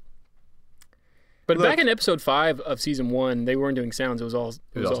 But back in episode 5 of season 1, they weren't doing sounds. It was all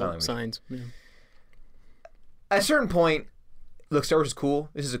signs. Yeah. At a certain point, look, Star Wars is cool.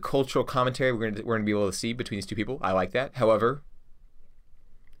 This is a cultural commentary we're going to be able to see between these two people. I like that. However,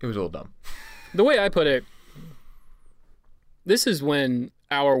 it was a little dumb. The way I put it, this is when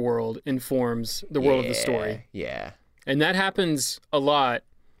our world informs the world of the story. Yeah. And that happens a lot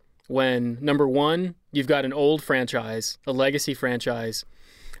when, number one, you've got an old franchise, a legacy franchise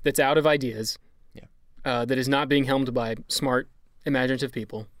that's out of ideas, that is not being helmed by smart, imaginative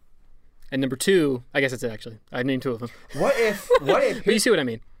people. And number two, I guess that's it actually. I named 2 of them. What if? But you see what I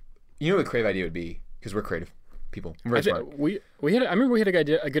mean. You know what a creative idea would be? Because we're creative people. We're very smart. I remember we had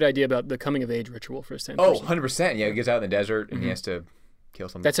a good idea about the coming of age ritual for a 10th person. 100%. Yeah, he gets out in the desert and he has to kill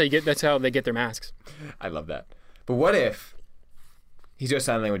something. That's how they get their masks. I love that. But what if he's just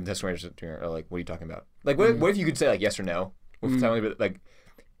sign language and Tusken Raiders are like, what are you talking about? Like, what if you could say like yes or no? With sign language, like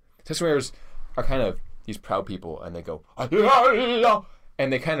Tusken Raiders are kind of these proud people, and they go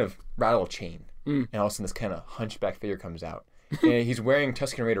and they kind of rattle a chain, and all of a sudden this kind of hunchback figure comes out, and he's wearing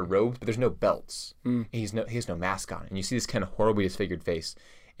Tusken Raider robes, but there's no belts. And he has no mask on, and you see this kind of horribly disfigured face,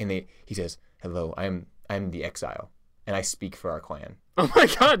 and he says, "Hello, I'm the exile, and I speak for our clan." Oh my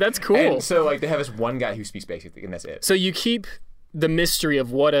God, that's cool. And so like they have this one guy who speaks basic, and that's it. So you keep the mystery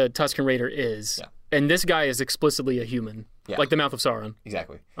of what a Tusken Raider is, and this guy is explicitly a human, like the Mouth of Sauron.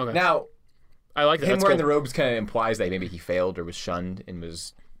 Exactly. Okay. Now, I like that. Him wearing the robes kind of implies that maybe he failed or was shunned and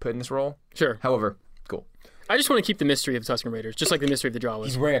was put in this role. Sure. However, cool. I just want to keep the mystery of the Tusken Raiders, just like the mystery of the Jawas.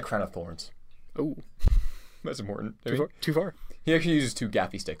 He's wearing a crown of thorns. Oh. That's important. Too far? He actually uses 2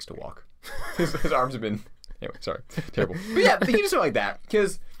 gaffy sticks to walk. His arms have been... Anyway, sorry. Terrible. But yeah, he just something like that.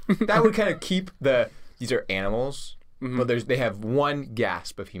 Because that would kind of keep these are animals, but they have one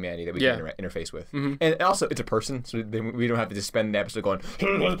gasp of humanity that we can interface with. And also, it's a person, so we don't have to just spend the episode going,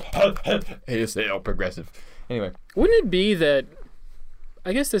 it's progressive. Anyway. Wouldn't it be that,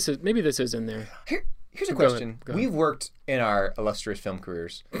 I guess maybe this is in there. Here's a question. Go ahead. We've worked in our illustrious film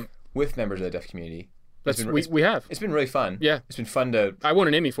careers with members of the deaf community. We have. It's been really fun. Yeah. It's been fun to... I won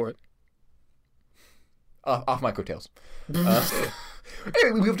an Emmy for it. Off my coattails.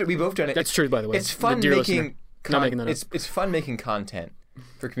 Anyway, we've both done it. That's true, by the way. It's fun making... Not making that up. It's fun making content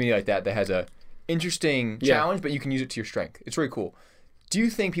for a community like that has a interesting challenge, but you can use it to your strength. It's really cool. Do you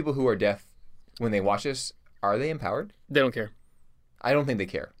think people who are deaf, when they watch this, are they empowered? They don't care. I don't think they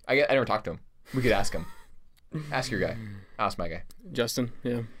care. I never talked to them. We could ask him. Ask your guy. Ask my guy. Justin,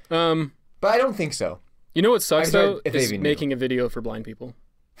 yeah. But I don't think so. You know what sucks, though? Is making a video for blind people.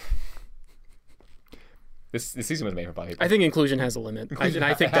 This season was made for blind people. I think inclusion has a limit.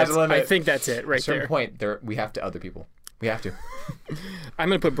 I think that's it right there. At a certain point, we have to other people. We have to. I'm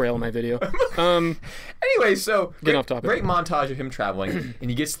going to put Braille in my video. Anyway, so get off topic. Great montage of him traveling, and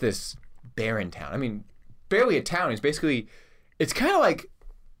he gets to this barren town. I mean, barely a town. It's kind of like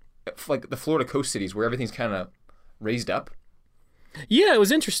the Florida coast cities where everything's kind of raised up. Yeah, it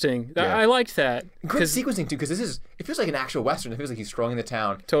was interesting. Yeah. I liked that. Great sequencing too, because it feels like an actual Western. It feels like he's strolling the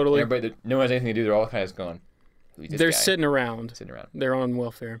town. Totally. And everybody, no one has anything to do. They're all kind of going. They're sitting around. They're on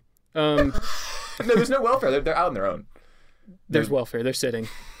welfare. No, there's no welfare. They're out on their own. There's welfare. They're sitting.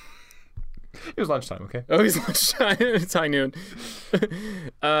 It was lunchtime, okay? Oh, it's lunchtime. It's high noon.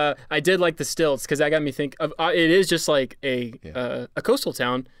 I did like the stilts because that got me think of. It is just like a coastal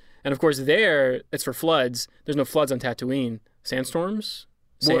town, and of course there it's for floods. There's no floods on Tatooine. Sandstorms.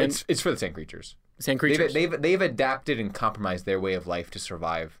 Well, it's for the sand creatures. Sand creatures. They've adapted and compromised their way of life to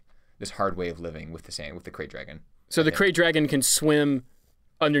survive this hard way of living with the Krayt Dragon. So the Krayt Dragon can swim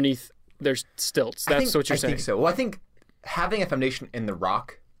underneath their stilts. That's what you're saying. I think so. Well, I think having a foundation in the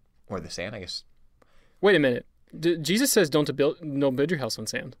rock or the sand, I guess. Wait a minute. Jesus says don't build your house on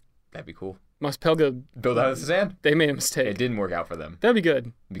sand. That'd be cool. Mos Pelga build out of the sand? They made a mistake. It didn't work out for them. That'd be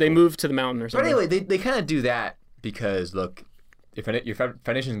good. They moved to the mountain or something. But anyway, they kind of do that because, look, if your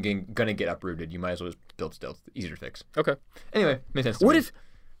foundation's going to get uprooted, you might as well just build stilts. Easier to fix. Okay. Anyway, makes sense to me.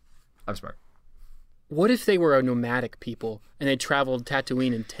 I'm smart. What if they were a nomadic people and they traveled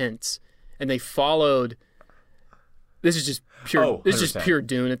Tatooine in tents and they followed... This is just pure. This is just pure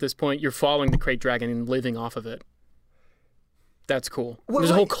Dune at this point. You're following the Krayt Dragon and living off of it. That's cool. Well,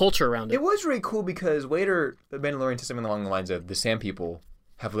 there's a whole culture around it. It was really cool because later the Mandalorian said something along the lines of the Sand People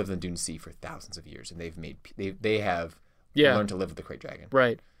have lived in the Dune Sea for thousands of years, and they have learned to live with the Krayt Dragon.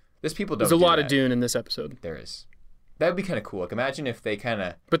 Right. This people don't. There's a lot of Dune in this episode. There is. That would be kind of cool. Like imagine if they kind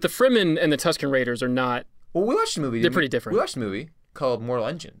of. But the Fremen and the Tusken Raiders are not. Well, we watched a movie. They're pretty different. We watched a movie called Mortal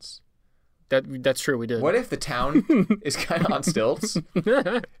Engines. That's true, we did. What if the town is kind of on stilts,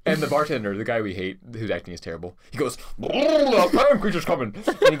 and the bartender, the guy we hate, whose acting is terrible, he goes, "Fire creature's coming,"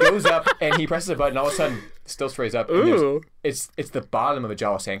 and he goes up and he presses a button, and all of a sudden, stilts raise up. And it's the bottom of a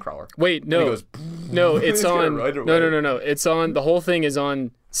Jawa sandcrawler. Wait, no, goes, no, it's on. No. It's on. The whole thing is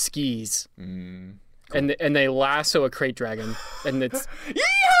on skis, cool. and they lasso a Krayt Dragon, and it's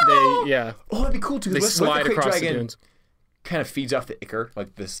Oh, that'd be cool too. They slide across the dunes. Kind of feeds off the ichor, like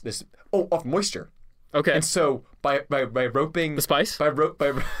off moisture. Okay. And so by roping the spice, by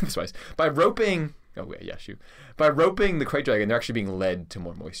roping, by roping the Krayt Dragon, they're actually being led to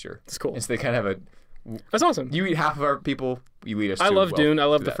more moisture. That's cool. And so they kind of have That's awesome. You eat half of our people, you lead us. I love Dune. I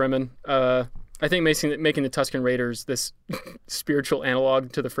love the Fremen. I think making the Tusken Raiders this spiritual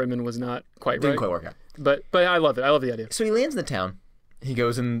analog to the Fremen was not quite right. Didn't quite work out. But I love it. I love the idea. So he lands in the town. He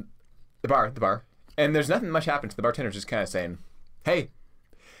goes in the bar. And there's nothing much happens. The bartender's just kind of saying, "Hey,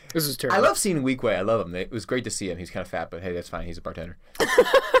 this is terrible." I love seeing Weequay. I love him. It was great to see him. He's kind of fat, but hey, that's fine. He's a bartender.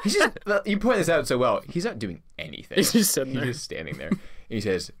 He's just, you point this out so well. He's not doing anything. He's just sitting there. He's just standing there. And he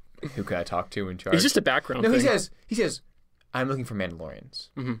says, "Who can I talk to in charge?" He's just a background. No, thing. he says, "I'm looking for Mandalorians."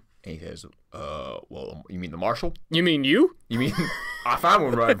 Mm-hmm. And he says, well, you mean the Marshal? You mean you? You mean I found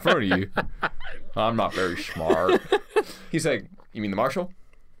one right in front of you? I'm not very smart." He's like, "You mean the Marshal?"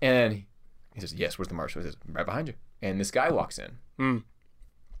 And then he says, "Yes, where's the Marshal?" He says, "Right behind you." And this guy walks in. Mm.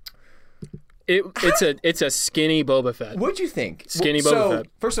 It's a skinny Boba Fett. What'd you think? Skinny Boba Fett.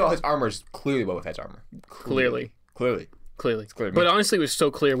 First of all, his armor is clearly Boba Fett's armor. Clearly. It's clear. But honestly, it was so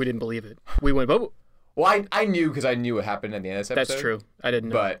clear we didn't believe it. We went, Boba. Well, I knew because I knew what happened at the end of this episode. That's true. I didn't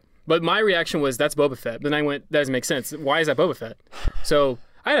know. But my reaction was, that's Boba Fett. Then I went, that doesn't make sense. Why is that Boba Fett? So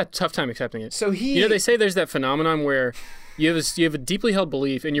I had a tough time accepting it. So they say there's that phenomenon where you have a deeply held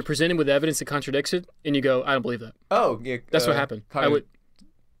belief and you're presented with evidence that contradicts it, and you go, "I don't believe that." Oh, yeah. That's what happened.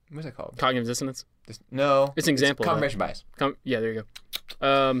 What's that called? Cognitive dissonance. No. It's an example. Confirmation bias. Yeah, there you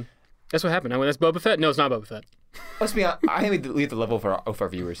go. That's what happened. That's Boba Fett? No, it's not Boba Fett. Let's be honest. I think we leave the level of our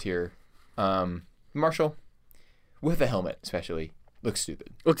viewers here. Marshall, with the helmet especially, looks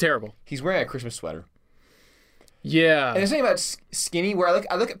stupid. Look terrible. He's wearing a Christmas sweater. Yeah. And there's something about skinny where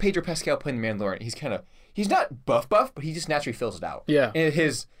I look at Pedro Pascal playing the Mandalorian. He's not buff, but he just naturally fills it out. Yeah. And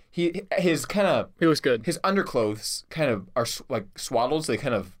his kind of... He looks good. His underclothes kind of are like swaddled, so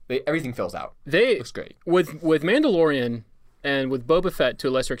everything fills out. Looks great. With Mandalorian and with Boba Fett to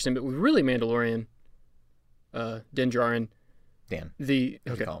a lesser extent, but with really Mandalorian, Din Djarin. Dan. The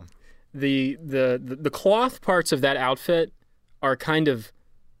cloth parts of that outfit are kind of...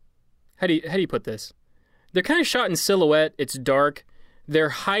 How do you put this? They're kind of shot in silhouette. It's dark. They're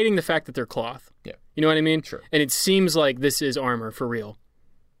hiding the fact that they're cloth. Yeah. You know what I mean? Sure. And it seems like this is armor for real.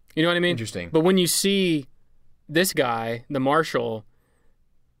 You know what I mean? Interesting. But when you see this guy, the Marshal,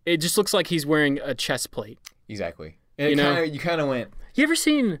 it just looks like he's wearing a chest plate. Exactly. And you kind of went... You ever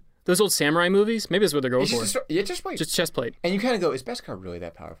seen those old samurai movies? Maybe that's what they're going for. Chest plate. Just chest plate. And you kind of go, is Beskar really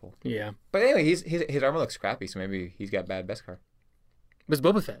that powerful? Yeah. But anyway, his armor looks crappy, so maybe he's got bad Beskar. But it's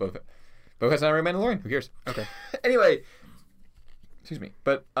Boba Fett. Boba Fett's not a Mandalorian. Who cares? Okay. Anyway, excuse me.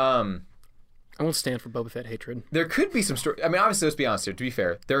 But I won't stand for Boba Fett hatred. There could be some story. I mean, obviously, let's be honest here. To be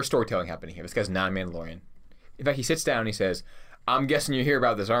fair, there's storytelling happening here. This guy's not a Mandalorian. In fact, he sits down and he says, "I'm guessing you hear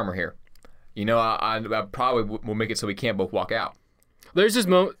about this armor here. You know, I probably will make it so we can't both walk out." There's this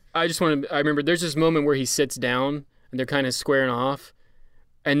moment. I remember there's this moment where he sits down and they're kind of squaring off,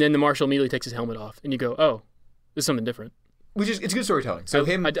 and then the Marshal immediately takes his helmet off, and you go, "Oh, this is something different." It's good storytelling. So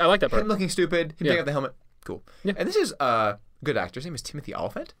I like that part. Him looking stupid, him taking off the helmet, cool. Yeah. And this is a good actor. His name is Timothy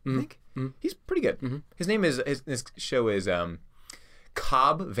Olyphant, I think. Mm-hmm. He's pretty good. Mm-hmm. His name is his show is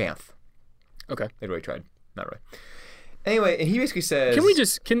Cobb Vanth. Okay. They really tried. Not really. Anyway, and he basically says, "Can we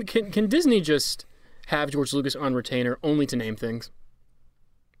just can Disney just have George Lucas on retainer only to name things?"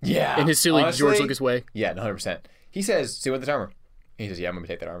 Yeah. In his silly honestly, George Lucas way. Yeah, 100%. He says, "See what this armor?" And he says, "Yeah, I'm going to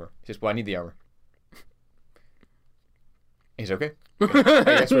take that armor." He says, "Well, I need the armor." He's okay. I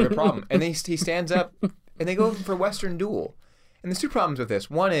guess we have a problem. And then he stands up, and they go for a Western duel. And there's two problems with this.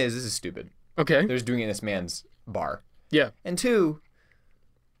 One is, this is stupid. Okay. They're just doing it in this man's bar. Yeah. And two,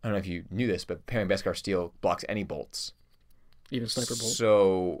 I don't know if you knew this, but apparently Beskar steel blocks any bolts. Even sniper bolts.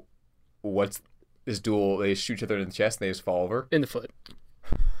 So, what's this duel? They shoot each other in the chest, and they just fall over? In the foot.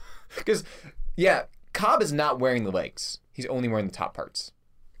 Because, yeah, Cobb is not wearing the legs. He's only wearing the top parts.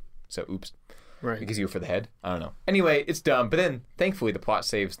 So, oops. Right. Because you go for the head? I don't know. Anyway, it's dumb. But then, thankfully, the plot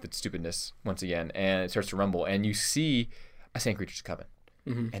saves the stupidness once again, and it starts to rumble, and you see a sand creature's coming.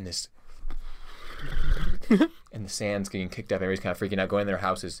 Mm-hmm. And this... and the sand's getting kicked up, and everybody's kind of freaking out, going in their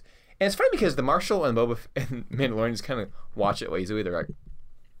houses. And it's funny because the Marshal and Boba and Mandalorian just kind of watch it lazily. They're like...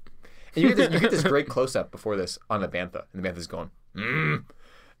 And you get this great close-up before this on the Bantha, and the Bantha's going...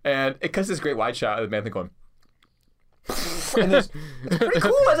 And it cuts this great wide shot of the Bantha going... And it's pretty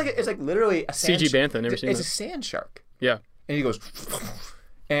cool. It's like literally a sand CG Bantha. Never seen It's that. a sand shark. Yeah. And he goes,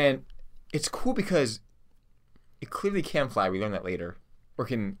 and it's cool because it clearly can fly. We learn that later, or it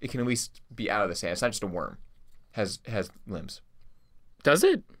can at least be out of the sand. It's not just a worm. Has limbs. Does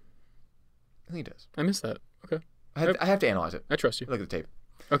it? I think it does. I missed that. Okay. I have to analyze it. I trust you. Look at the tape.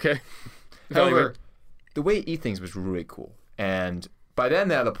 Okay. However, the way it eat things was really cool, and by then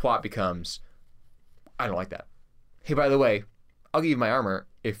now the plot becomes, I don't like that. Hey, by the way, I'll give you my armor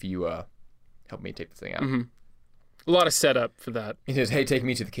if you help me take this thing out. Mm-hmm. A lot of setup for that. He says, "Hey, take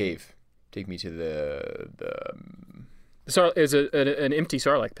me to the cave. Take me to the is an empty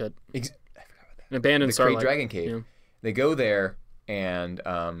Sarlacc pit. I forgot about that. An abandoned the Sarlacc. Great Dragon Cave." Yeah. They go there, and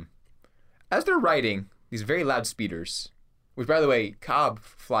as they're riding these very loud speeders, which, by the way, Cobb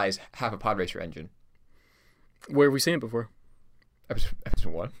flies half a pod racer engine. Where have we seen it before?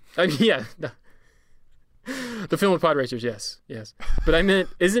 Episode 1. Yeah. The film with pod racers, yes. But I meant,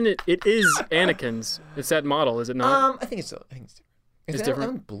 isn't it? It is Anakin's. It's that model, is it not? I think it's different. It's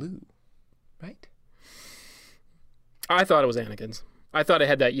different. Blue, right? I thought it was Anakin's. I thought it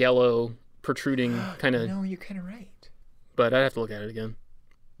had that yellow protruding kind of. No, you're kind of right. But I'd have to look at it again.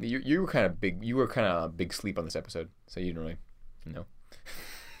 You were kind of big. You were kind of big sleep on this episode, so you didn't really know.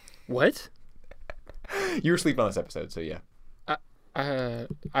 What? You were asleep on this episode, so yeah.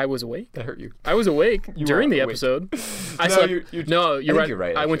 I was awake. That hurt you. I was awake during the episode. I slept. You're right. You're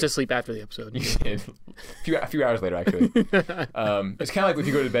right. I went to sleep after the episode. You did. A few hours later, actually. It's kind of like if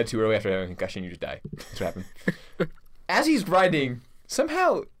you go to bed too early after having a concussion, you just die. That's what happened. As he's riding,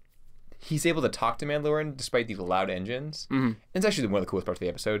 somehow he's able to talk to Mandalorian despite these loud engines. Mm-hmm. It's actually one of the coolest parts of the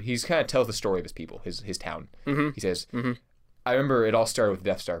episode. He's kind of tells the story of his people, his town. Mm-hmm. He says, I remember it all started with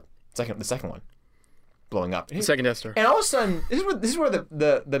Death Star, the second one, blowing up. The second Death Star. And all of a sudden, this is where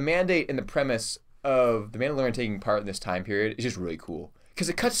the mandate and the premise of the Mandalorian taking part in this time period is just really cool. Because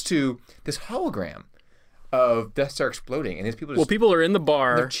it cuts to this hologram of Death Star exploding, and these people just... people are in the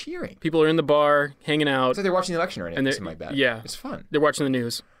bar. They're cheering. People are in the bar, hanging out. It's like they're watching the election or something like that. Yeah. It's fun. They're watching the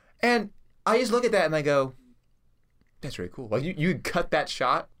news. And I just look at that and I go, that's really cool. Like, you cut that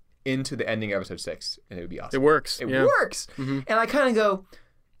shot into the ending of episode 6, and it would be awesome. It works. It works. Mm-hmm. And I kind of go,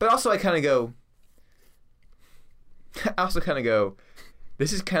 but also I kind of go,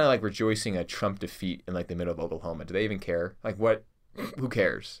 this is kind of like rejoicing a Trump defeat in like the middle of Oklahoma. Do they even care? Like, what? Who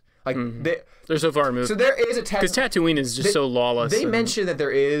cares? Like, they're so far removed. So there is a because Tatooine is just so lawless. They mentioned that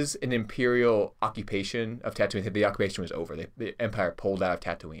there is an imperial occupation of Tatooine. The occupation was over. The Empire pulled out of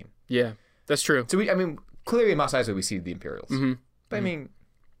Tatooine. Yeah, that's true. So clearly in Mos Eisley we see the Imperials. Mm-hmm. But I mean,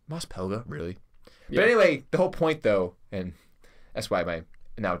 Mos Pelga, really? Yeah. But anyway, the whole point though, and that's why my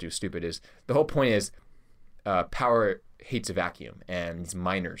analogy was stupid, is the whole point is power hates a vacuum, and these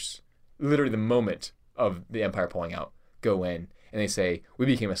miners, literally the moment of the Empire pulling out, go in and they say, we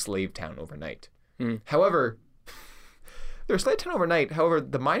became a slave town overnight. However, they're a slave town overnight. However,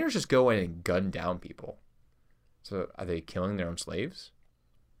 the miners just go in and gun down people. So are they killing their own slaves?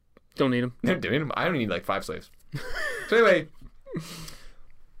 Don't need them. They don't need them. I only need like 5 slaves. So anyway,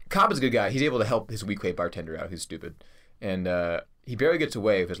 Cobb is a good guy. He's able to help his weak-weight bartender out who's stupid. And he barely gets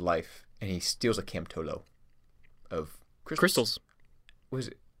away with his life, and he steals a Camp Tolo of crystals. What is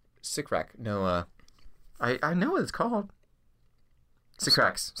it? Sycrax. No, I know what it's called.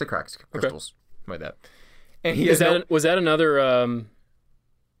 Sycrax crystals. Okay. Like that. And he was that another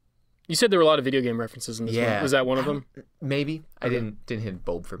you said there were a lot of video game references in this one. Was that one of them? Maybe. I didn't hit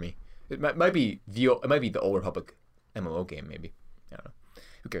bold for me. It might be the Old Republic MMO game, maybe. I don't know.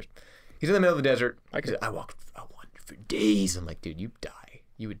 Who cares? He's in the middle of the desert. I wandered for days. I'm like, dude, you die.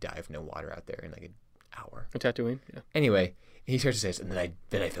 You would die with no water out there in like an hour. A Tatooine? Yeah. Anyway, he starts to say, and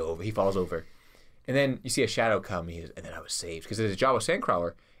then I fell over. He falls over. And then you see a shadow come, and then I was saved. Because there's a Jawa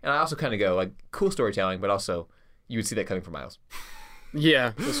sandcrawler. And I also kind of go, like, cool storytelling, but also you would see that coming for miles.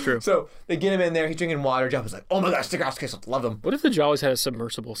 Yeah, that's true. So they get him in there. He's drinking water. Jabba's like, oh my gosh, Stick House Kiss, love him. What if the Jawas had a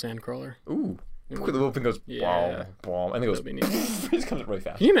submersible sandcrawler? Ooh. The little thing goes, yeah. Boom, and it goes, it just comes up really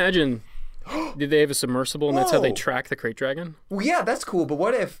fast. Can you imagine, did they have a submersible and that's how they track the Krayt Dragon? Well, yeah, that's cool. But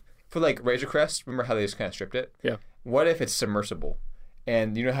what if, for like Razor Crest, remember how they just kind of stripped it? Yeah. What if it's submersible?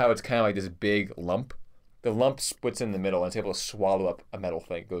 And you know how it's kind of like this big lump? The lump splits in the middle and it's able to swallow up a metal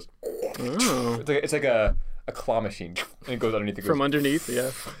thing. It goes, it's like a claw machine, and it goes underneath. It goes, from underneath,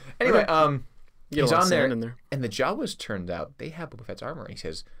 yeah. Anyway, he's on there, and the Jawas, turned out, they have Boba Fett's armor. He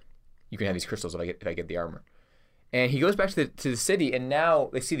says, you can have these crystals if I get the armor. And he goes back to the city, and now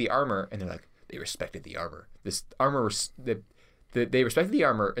they see the armor, and they're like, they respected the armor. This armor, they respected the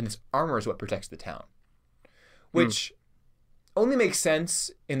armor, and this armor is what protects the town. Which only makes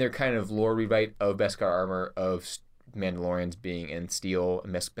sense in their kind of lore rewrite of Beskar armor, of Mandalorians being in steel,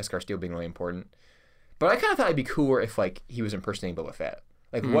 and Beskar steel being really important. But I kind of thought it'd be cooler if, like, he was impersonating Boba Fett.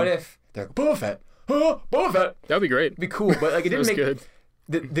 Like, what if they're like, Boba Fett? Oh, Boba Fett! That would be great. It'd be cool, but, like, it didn't make... good.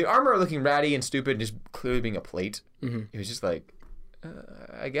 The armor looking ratty and stupid and just clearly being a plate. It was just like,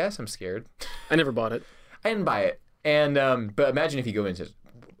 I guess I'm scared. I never bought it. I didn't buy it. And, but imagine if you go in and says,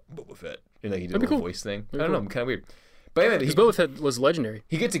 Boba Fett. And, like, he did a little voice thing. I don't know, kind of weird. But anyway, because Boba Fett was legendary.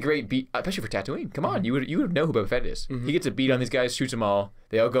 He gets a great beat, especially for Tatooine. Come on, you would know who Boba Fett is. He gets a beat on these guys, shoots them all.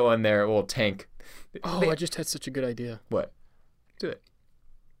 They all go in there, a little tank. I just had such a good idea. What? Do it.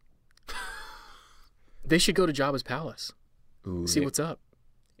 They should go to Jabba's palace. Ooh, see what's up.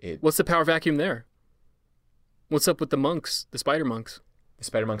 What's the power vacuum there? What's up with the monks, the spider monks? The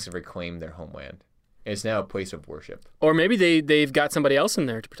spider monks have reclaimed their homeland. It's now a place of worship. Or maybe they've got somebody else in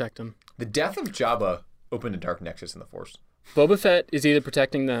there to protect them. The death of Jabba opened a dark nexus in the Force. Boba Fett is either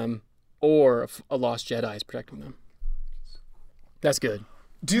protecting them or a lost Jedi is protecting them. That's good.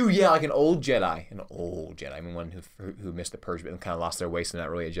 Dude, yeah, like an old Jedi. I mean, one who missed the purge but kind of lost their waist and not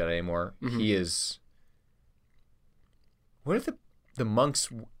really a Jedi anymore. He is... What if the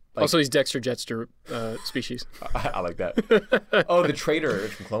monks... Like... Also, he's Dexter Jetster species. I like that. Oh, the traitor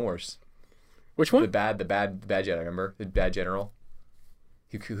from Clone Wars. Which one? The bad Jedi, remember? The bad general.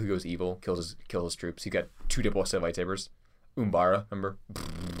 Who goes evil, kills his troops. He got 2 double-set lightsabers. Umbara, remember?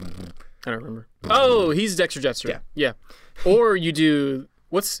 I don't remember. Oh, he's Dexter Jetster. Yeah. Or you do...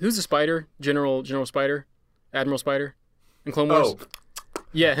 Who's the spider? General Spider? Admiral Spider? In Clone Wars? Oh.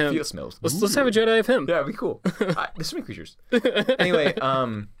 Yeah, him. Feel smells. Let's have a Jedi of him. Yeah, it'd be cool. There's so many creatures. Anyway,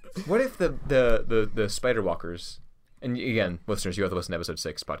 what if the Spider Walkers, and again, listeners, you have to listen to episode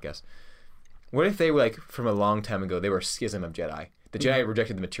 6 podcast. What if they were like from a long time ago? They were a schism of Jedi. The Jedi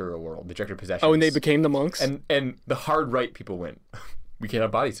rejected the material world, they rejected possessions. Oh, and they became the monks. And the hard right people went, we can't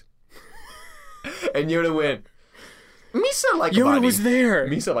have bodies. And Yoda went, Misa like a body. Yoda was there.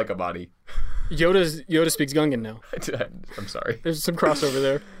 Misa like a body. Yoda speaks Gungan now. I'm sorry. There's some crossover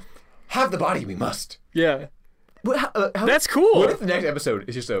there. Have the body, we must. Yeah. How, that's cool. What if the next episode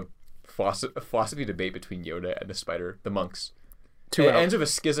is just a philosophy debate between Yoda and the spider, the monks? It ends with a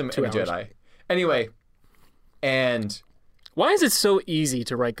schism and a Jedi. Anyway, and... Why is it so easy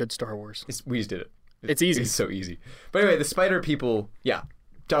to write good Star Wars? We just did it. It's easy. It's so easy. But anyway, the spider people... Yeah.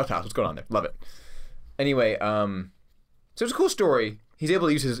 Darth House, what's going on there? Love it. Anyway, so it's a cool story. He's able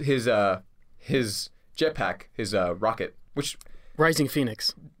to use his jetpack, his rocket, which... Rising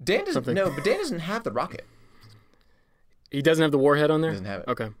Phoenix. Dan doesn't... No, but Dan doesn't have the rocket. He doesn't have the warhead on there? He doesn't have it.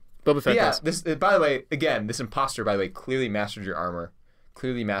 Okay. Boba Fett does. This, by the way, again, this imposter, by the way, clearly mastered your armor,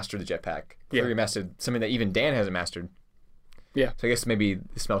 clearly mastered the jetpack, clearly mastered something that even Dan hasn't mastered. Yeah. So I guess maybe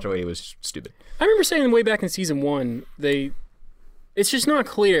the smelter lady was stupid. I remember saying way back in season 1, it's just not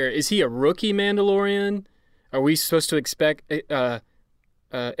clear. Is he a rookie Mandalorian? Are we supposed to accept that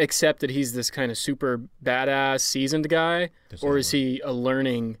he's this kind of super badass seasoned guy? Or is he a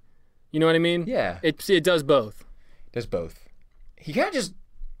learning, you know what I mean? Yeah. It does both. It does both. He kind of just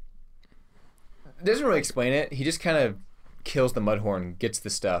doesn't really explain it. He just kind of kills the Mudhorn, gets the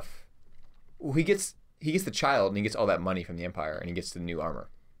stuff. Well, he gets the child, and he gets all that money from the Empire, and he gets the new armor.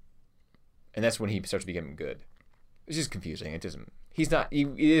 And that's when he starts becoming good. It's just confusing. It doesn't.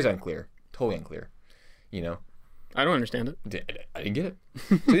 It is unclear. Totally unclear. You know. I don't understand it. I didn't get it.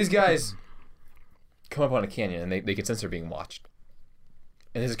 So these guys come up on a canyon, and they can sense they're being watched.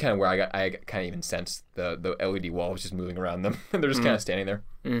 And this is kind of where I kind of even sensed the LED wall was just moving around them, and they're just kind of standing there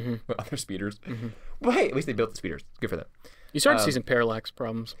with other speeders. But hey, at least they built the speeders. Good for them. You started to see some parallax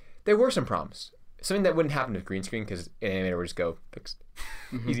problems. There were some problems. Something that wouldn't happen with green screen because an animator would just go fixed,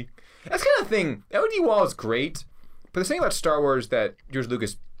 easy. That's kind of thing. LED wall is great, but the thing about Star Wars that George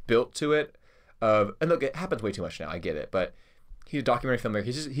Lucas built to it, and look, it happens way too much now. I get it, but he's a documentary filmmaker.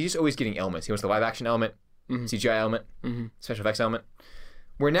 He's just always getting elements. He wants the live action element, CGI element, special effects element.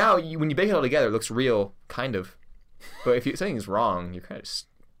 Where now, when you bake it all together, it looks real, kind of. But if something's wrong, you're kind of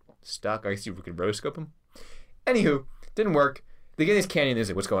stuck. I guess you could rotoscope them. Anywho, didn't work. They get in this canyon, and they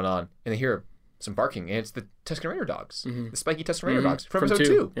say, what's going on? And they hear some barking, and it's the Tusken Raider dogs. The spiky Tusken Raider dogs from episode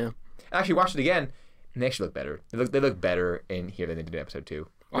 2. Yeah. I actually watched it again, and they actually look better. They look better in here than they did in episode 2.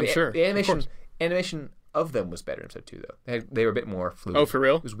 I'm sure. The animation of them was better in episode 2, though. They were a bit more fluid. Oh, for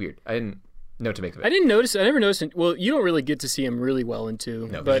real? It was weird. I didn't know what to make of it. I never noticed. Well, you don't really get to see him really well in 2.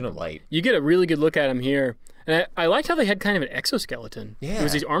 No, but there's no light. You get a really good look at him here. And I liked how they had kind of an exoskeleton. Yeah. It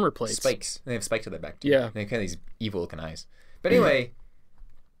was these armor plates. Spikes. They have spikes at their back, too. Yeah. They have kind of these evil-looking eyes. But anyway,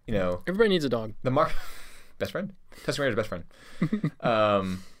 you know... Everybody needs a dog. Best friend. Tusken Raider's best friend.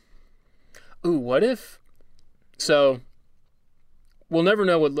 Ooh, what if... So, we'll never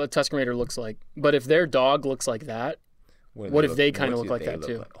know what a Tusken Raider looks like. But if their dog looks like that, what if they kind of look like that,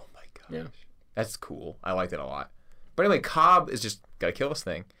 too? Oh, my gosh. Yeah. That's cool. I like that a lot. But anyway, Cobb is just got to kill this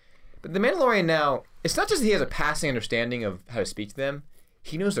thing. But the Mandalorian now, it's not just that he has a passing understanding of how to speak to them.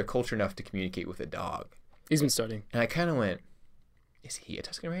 He knows their culture enough to communicate with a dog. He's been studying. And I kind of went, is he a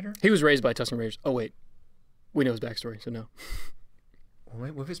Tusken Raider? He was raised by Tusken Raiders. Oh, wait. We know his backstory, so no.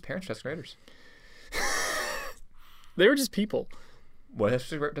 What if his parents were Tusken Raiders? They were just people. What if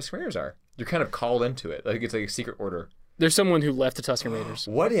Tusken Raiders are? You're kind of called into it. Like it's like a secret order. There's someone who left the Tusken Raiders.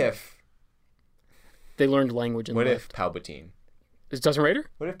 What if... They learned language and What left. if Palpatine... Is it Tusken Raider?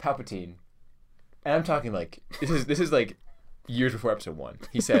 What if Palpatine... And I'm talking like... This is like years before episode 1.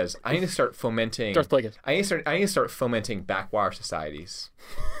 He says, I need to start fomenting... Darth Plagueis. I need to start fomenting backwater societies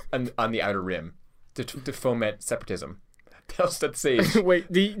on the Outer Rim to foment separatism. Tells that sage.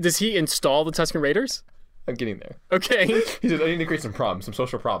 Wait, does he install the Tusken Raiders? I'm getting there. Okay. He says, I need to create some problems, some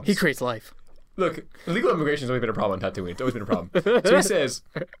social problems. He creates life. Look, illegal immigration has always been a problem on Tatooine. It's always been a problem. So he says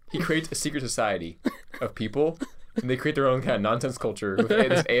he creates a secret society of people, and they create their own kind of nonsense culture with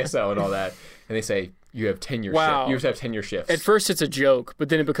this ASL and all that. And they say, you have tenure wow. You have to have tenure shifts. At first it's a joke, but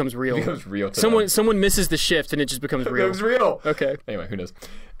then it becomes real. It becomes real to them. Someone misses the shift, and it just becomes real. It becomes real. Okay. Anyway, who knows?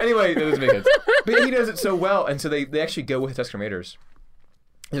 Anyway, that doesn't make sense. But he does it so well, and so they actually go with the Tusken Raiders.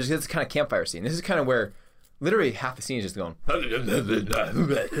 There's this kind of campfire scene. This is kind of where literally half the scene is just going. And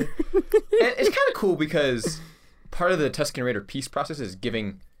it's kind of cool because part of the Tusken Raider peace process is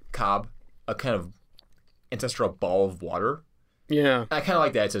giving Cobb a kind of ancestral ball of water. Yeah. I kind of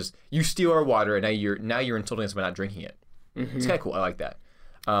like that. It says, you steal our water, and now you're insulting us by not drinking it. Mm-hmm. It's kind of cool. I like that.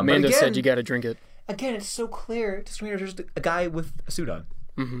 Mando said you got to drink it. Again, it's so clear. Tusken Raider's just a guy with a suit on.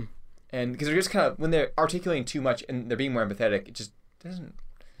 Mm-hmm. And because they're just kind of, when they're articulating too much and they're being more empathetic, it just doesn't.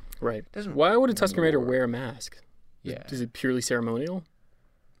 Right. Doesn't. Why would a Tusken Raider wear a mask? Yeah. Is it purely ceremonial?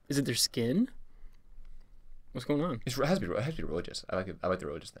 Is it their skin? What's going on? It has to be religious. I like the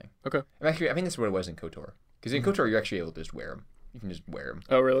religious thing. Okay. I think that's what it was in KOTOR. Because in KOTOR, you're actually able to just wear them. You can just wear them.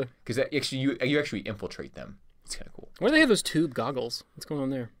 Oh, really? Because actually, you actually infiltrate them. It's kind of cool. Why do they have those tube goggles? What's going on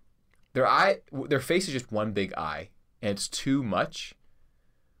there? Their face is just one big eye, and it's too much.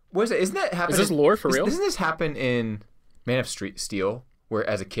 What is it? Isn't that happening? Is this lore for real? Doesn't this happen in Man of Steel, where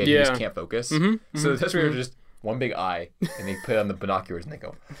as a kid you just can't focus? So the Tusken Raiders are just one big eye, and they put on the binoculars and they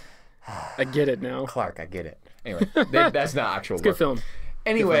go. I get it now. Clark, I get it. Anyway, that's not actual. It's a good film.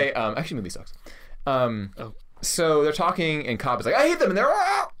 Anyway, actually, the movie sucks. So they're talking, and Cobb is like, "I hate them," and they're,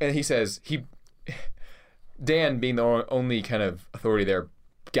 and he says Dan, being the only kind of authority there,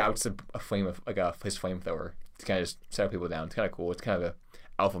 gouts a flame of his flamethrower to kind of just set people down. It's kind of cool. It's kind of a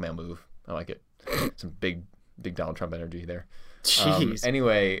alpha male move. I like it. Some big Donald Trump energy there. Jeez.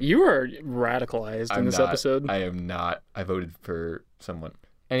 Anyway, you are radicalized in this episode. I am not. I voted for someone.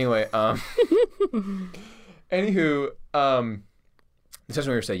 Anyway, anywho, the Tusken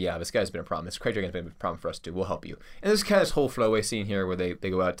Raiders say, yeah, this guy's been a problem. This Krayt Dragon's been a problem for us too. We'll help you. And there's kind of this whole flowaway scene here where they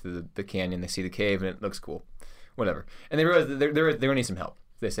go out to the canyon, they see the cave, and it looks cool. Whatever. And they realize they're gonna need some help.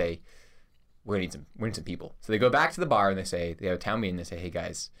 They say, we need some people. So they go back to the bar and they have a town meeting. They say, hey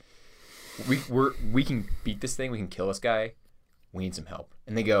guys, we can beat this thing. We can kill this guy. We need some help.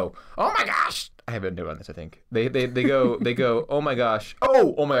 And they go, oh my gosh. I have a note on this, I think. They go, oh my gosh.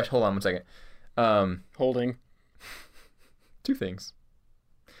 Oh my gosh. Hold on 1 second. Holding. Two things.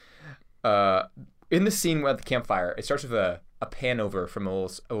 In the scene at the campfire, it starts with a pan over from a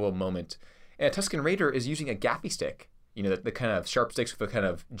little moment. And a Tusken Raider is using a gaffy stick. You know, the kind of sharp sticks with a kind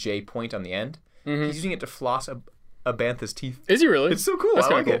of J point on the end. Mm-hmm. He's using it to floss a bantha's teeth. Is he really? It's so cool. That's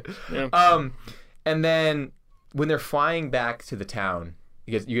I like cool. it. Yeah. And then when they're flying back to the town,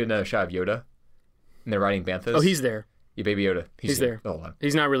 you get another shot of Yoda. And they're riding banthas. Oh, he's there. Yeah, Baby Yoda. He's there. Hold on.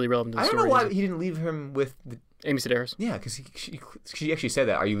 He's not really relevant to the story. I don't know why he didn't leave him with Amy Sedaris. Yeah, because she actually said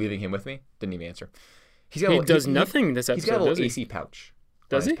that. Are you leaving him with me? Didn't even answer. He does nothing this episode. He's got a little AC pouch.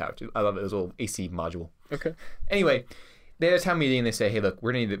 Does he? Pouch. I love it. It was a little AC module. Okay. Anyway, they have a town meeting and they say, "Hey, look,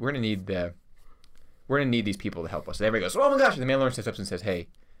 we're gonna need these people to help us." And everybody goes, "Oh my gosh!" And the Mandalorian steps up and says, "Hey,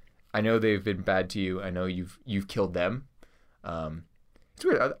 I know they've been bad to you. I know you've killed them. It's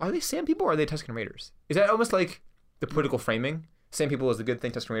weird. Are they Sand people or are they Tusken Raiders? Is that almost like the political framing? Sand people is the good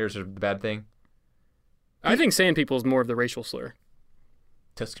thing. Tusken Raiders are the bad thing." I think Sand people is more of the racial slur.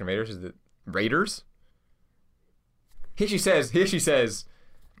 Tusken Raiders is the Raiders. He actually says.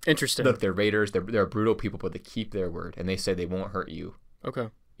 Interesting. Look, they're raiders. They're brutal people, but they keep their word, and they say they won't hurt you. Okay.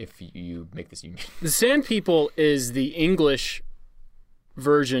 If you make this union. The Sand People is the English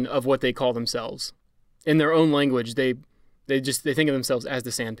version of what they call themselves. In their own language, they think of themselves as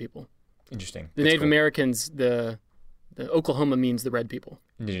the Sand People. Interesting. The Native Americans, the Oklahoma means the red people.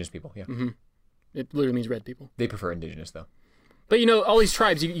 Indigenous people, yeah. Mm-hmm. It literally means red people. They prefer indigenous, though. But you know, all these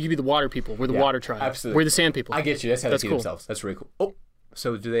tribes, you be the water people. We're the water tribe. Absolutely. We're the Sand People. I get you. That's how they see cool. themselves. That's really cool. Oh.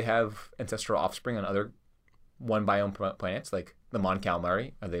 So do they have ancestral offspring on other one biome planets, like the Mon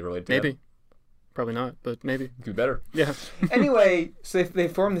Calamari? Are they related to Maybe. them? Probably not, but maybe. Could be better. Yeah. Anyway, so they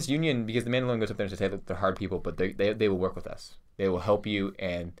form this union because the Mandalorian goes up there and says, hey, look, they're hard people, but they will work with us. They will help you,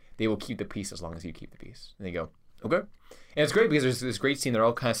 and they will keep the peace as long as you keep the peace. And they go, okay. And it's great because there's this great scene. They're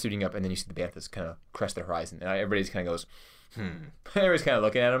all kind of suiting up, and then you see the banthas kind of crest their horizon. And everybody's kind of goes, Everybody's kind of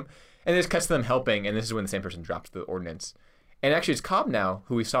looking at them. And it just cuts to them helping, and this is when the same person drops the ordnance. And actually, it's Cobb now,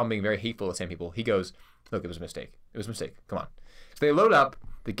 who we saw being very hateful to the same people. He goes, look, it was a mistake. It was a mistake. Come on. So they load up.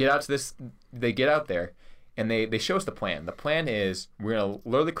 They get out there, and they show us the plan. The plan is we're going to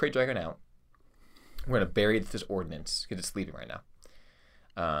lure the Krayt Dragon out. We're going to bury this ordnance because it's sleeping right now.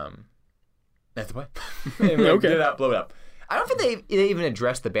 That's the plan. Okay. Get it out, blow it up. I don't think they even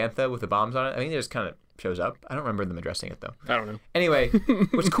addressed the bantha with the bombs on it. I think they just kind of shows up. I don't remember them addressing it, though. I don't know. Anyway,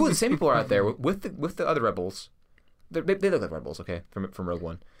 what's cool, the same people are out there with the other rebels. They look like rebels, okay, from Rogue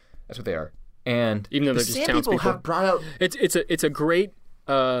One. That's what they are. And even though they're just townspeople, people have brought out. It's a great,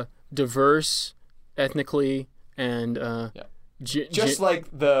 diverse, ethnically and just like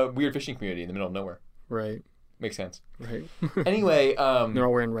the weird fishing community in the middle of nowhere. Right. Makes sense. Right. Anyway, they're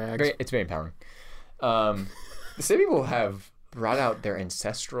all wearing rags. It's very empowering. The same people have brought out their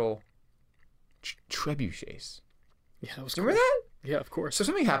ancestral trebuchets. Yeah, that was. Remember that? Yeah, of course. So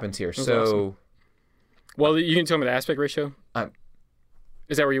something happens here. So. Awesome. Well, you can tell me the aspect ratio?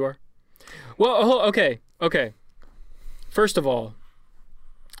 Is that where you are? Well, okay. First of all,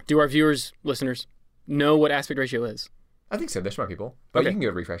 do our viewers, listeners, know what aspect ratio is? I think so. They're smart people. But you can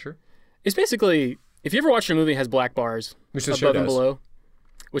give a refresher. It's basically, if you ever watch a movie that has black bars Which the show above and does. below,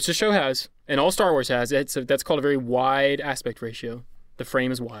 which the show has, and all Star Wars has, that's called a very wide aspect ratio. The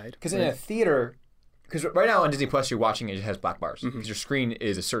frame is wide. Because in a theater, because right now on Disney Plus, you're watching it has black bars. Because your screen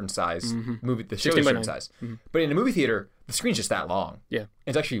is a certain size. Movie, the show is a 16 by certain 9. size. But in a movie theater, the screen's just that long. Yeah.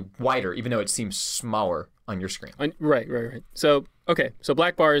 It's actually wider, even though it seems smaller on your screen. Right. So, okay. So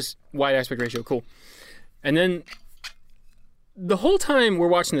black bars, wide aspect ratio, cool. And then the whole time we're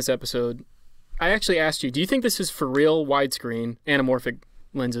watching this episode, I actually asked you, do you think this is for real widescreen, anamorphic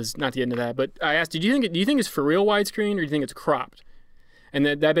lenses? Not to get into that, but I asked you, do you think it's for real widescreen or do you think it's cropped? And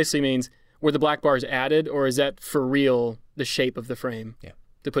that basically means, were the black bars added or is that for real the shape of the frame? Yeah.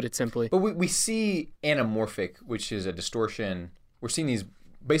 To put it simply. But we see anamorphic, which is a distortion. We're seeing these,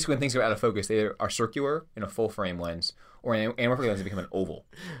 basically when things go out of focus, they are circular in a full frame lens, or an anamorphic lens become an oval.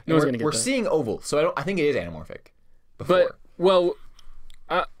 No one's gonna get we're that. seeing oval, so I think it is anamorphic. Before.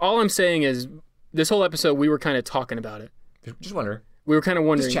 But, all I'm saying is, this whole episode, we were kind of talking about it. Just wonder. We were kind of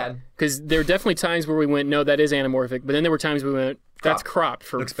wondering. Just chatting. Because there were definitely times where we went, no, that is anamorphic. But then there were times we went, that's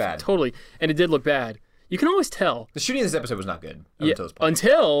cropped. Looks bad. Totally. And it did look bad. You can always tell. The shooting of this episode was not good.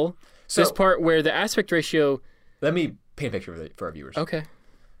 Until this part where the aspect ratio... Let me paint a picture for our viewers. Okay.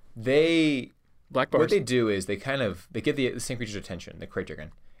 Black bars. What they do is they get the same creature's attention, the Krayt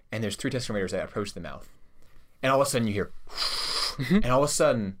Dragon, and there's 3 test raiders that approach the mouth. And all of a sudden you hear... and all of a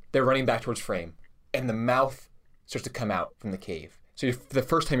sudden they're running back towards frame. And the mouth starts to come out from the cave. So for the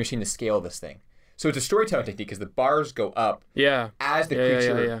first time you're seeing the scale of this thing. So it's a storytelling technique because the bars go up as the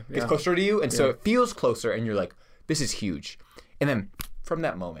creature gets closer to you. And so it feels closer and you're like, this is huge. And then from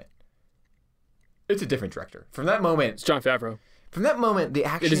that moment, it's a different director. From that moment... It's Jon Favreau. From that moment, the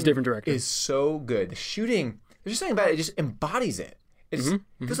action it is a different director. Is so good. The shooting, there's just something about it. It just embodies it. It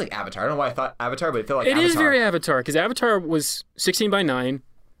feels like Avatar. I don't know why I thought Avatar, but it felt like Avatar. It is very Avatar because Avatar was 16 by 9.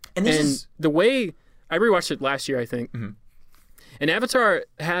 And the way... I rewatched it last year, I think. And Avatar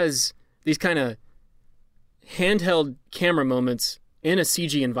has these kind of handheld camera moments in a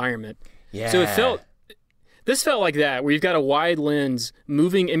CG environment. Yeah. So this felt like that, where you've got a wide lens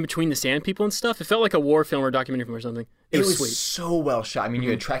moving in between the sand people and stuff. It felt like a war film or a documentary film or something. It was sweet. So well shot. I mean, you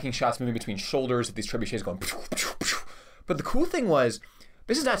had tracking shots moving between shoulders of these trebuchets going. But the cool thing was,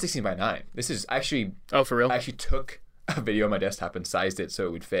 this is not 16 by 9. This is actually... Oh, for real? I actually took a video on my desktop and sized it so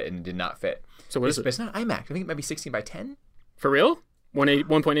it would fit, and it did not fit. So what is it? But it's not IMAX. I think it might be 16 by 10. For real?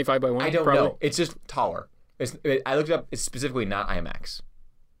 1.85 by 1? I don't know. It's just taller. I looked it up. It's specifically not IMAX.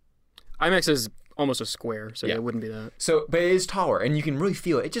 IMAX is almost a square, so it wouldn't be that. So, but it is taller, and you can really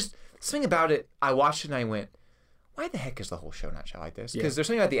feel it. It just, something about it, I watched it and I went, why the heck is the whole show not shot like this? Because there's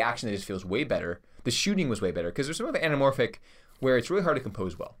something about the action that just feels way better. The shooting was way better. Because there's something about anamorphic where it's really hard to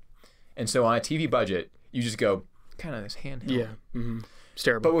compose well. And so on a TV budget, you just go, kind of this handheld. Yeah. It's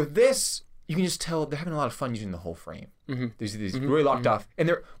terrible. But with this, you can just tell they're having a lot of fun using the whole frame. There's these really locked off.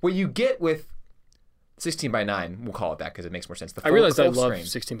 And what you get with 16 by 9, we'll call it that because it makes more sense. I realized I love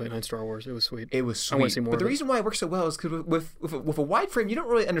 16 by 9 Star Wars. It was sweet. It was sweet. I want to see more. But the reason why it works so well is because with a wide frame, you don't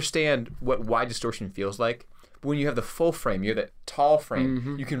really understand what wide distortion feels like. But when you have the full frame, you have that tall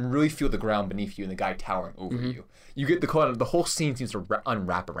frame, you can really feel the ground beneath you and the guy towering over you. You get the whole scene seems to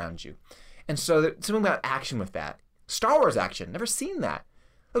unwrap around you. And so there's something about action with that. Star Wars action, never seen that.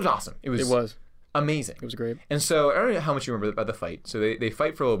 It was awesome. It was amazing. It was great. And so I don't know how much you remember about the fight. So they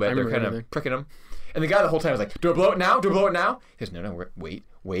fight for a little bit. They're kind of pricking him. And the guy the whole time was like, do I blow it now? Do I blow it now? He says, no,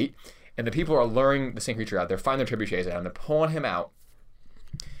 wait. And the people are luring the same creature out. They're finding their trebuchets out and they're pulling him out.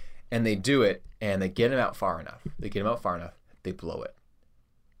 And they do it and they get him out far enough. They blow it.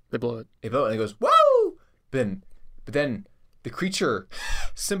 They blow it and he goes, whoa! But then the creature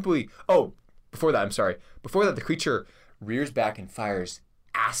simply, before that, the creature rears back and fires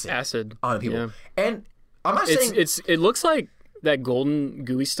acid on the people. Yeah. And I'm not saying it looks like that golden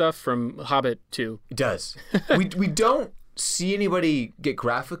gooey stuff from Hobbit 2. It does. we don't see anybody get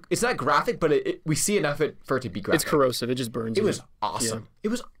graphic. It's not graphic, but we see enough for it to be graphic. It's corrosive. It just burns. It was awesome. Yeah. It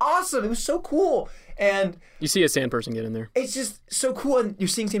was awesome. It was so cool. And you see a sand person get in there. It's just so cool. And you're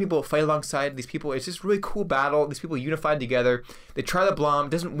seeing same people fight alongside these people. It's just really cool battle. These people unified together. They try the blom.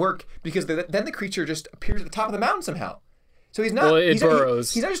 It doesn't work because then the creature just appears at the top of the mountain somehow. So he's not. Well, it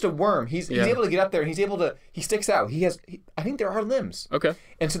burrows. He's not just a worm. He's able to get up there and he sticks out. I think there are limbs. Okay.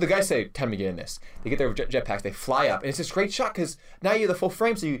 And so the guys say, time to get in this. They get their jetpacks. They fly up. And it's this great shot because now you have the full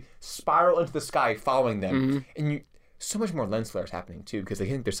frame. So you spiral into the sky following them. And so much more lens flares happening too because they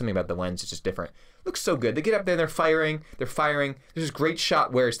think there's something about the lens that's just different. Looks so good. They get up there and they're firing. There's this great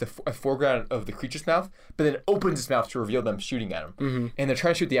shot where it's a foreground of the creature's mouth, but then it opens its mouth to reveal them shooting at him. And they're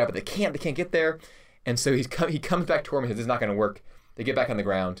trying to shoot the eye, but they can't get there. And so he comes back to him and says, this is not going to work. They get back on the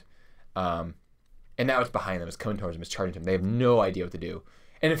ground. And now it's behind them. It's coming towards them. It's charging them. They have no idea what to do.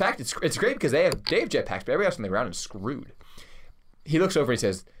 And in fact, it's great because they have jetpacks, but everybody else on the ground is screwed. He looks over and he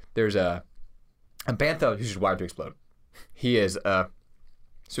says, "There's a bantha who's just wired to explode. He is a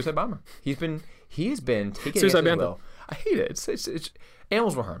suicide bomber. He has been taken suicide as bantha. well. I hate it. It's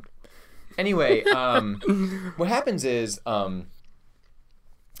animals were harmed. Anyway, what happens is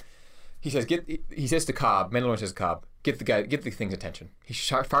he says to Cobb, Mandalorian says to Cobb, get the thing's attention. He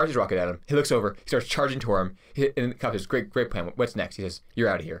fires his rocket at him. He looks over. He starts charging toward him. And Cobb says, great plan. What's next? He says, you're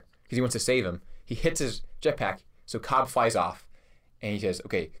out of here. Because he wants to save him. He hits his jetpack. So Cobb flies off. And he says,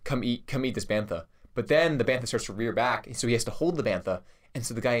 okay, come eat this bantha. But then the bantha starts to rear back. And so he has to hold the bantha. And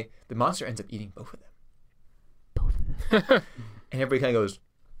so the monster ends up eating both of them. And everybody kind of goes,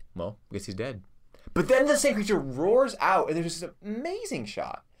 well, I guess he's dead. But then the same creature roars out. And there's this amazing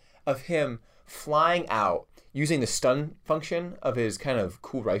shot of him flying out using the stun function of his kind of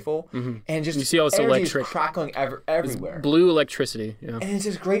cool rifle, and just you see all this electric crackling everywhere. It's blue electricity, yeah. And it's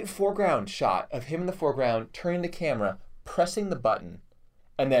this great foreground shot of him in the foreground, turning the camera, pressing the button,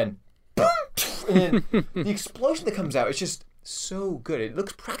 and then boom, and then the explosion that comes out. It's just so good. It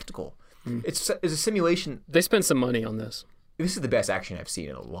looks practical. It's a simulation. They spent some money on this. This is the best action I've seen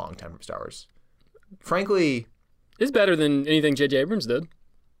in a long time from Star Wars. Frankly, it's better than anything J.J. Abrams did.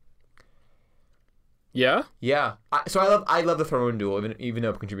 Yeah? Yeah. So I love the throne duel, even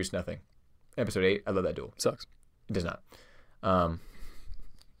though it contributes nothing. Episode 8, I love that duel. Sucks. It does not.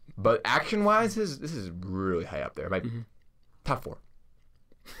 But action-wise, this is really high up there. My top 4.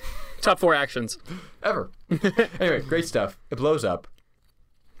 Top 4 actions. Ever. Anyway, great stuff. It blows up.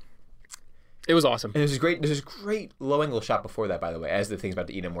 It was awesome. And there's this great low-angle shot before that, by the way, as the thing's about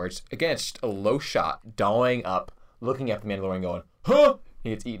to eat him, where it's just a low shot, dollying up, looking at the Mandalorian going, huh? He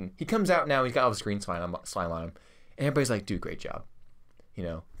gets eaten. He comes out now. He's got all this green slime on him. And everybody's like, dude, great job. You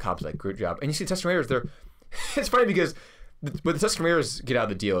know, Cobb's like, great job. And you see the Tusken Raiders, it's funny because what the Tusken Raiders get out of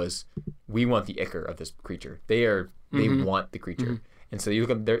the deal is we want the ichor of this creature. They want the creature. And so you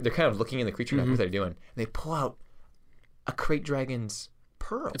look, they're kind of looking in the creature, like what they're doing. And they pull out a Krayt Dragon's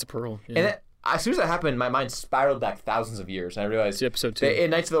pearl. It's a pearl. Yeah. And as soon as that happened, my mind spiraled back thousands of years. And I realized, it's episode 2.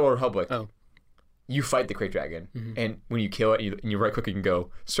 In Knights of the Old Republic, you fight the Krayt Dragon, and when you kill it, and you right click, you can go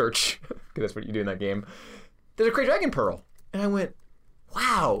search, because that's what you do in that game. There's a Krayt Dragon pearl, and I went,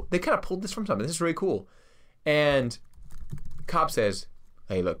 wow, they kind of pulled this from something. This is really cool. And Cobb says,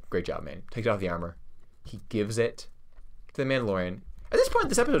 hey, look, great job, man. Takes off the armor. He gives it to the Mandalorian. At this point,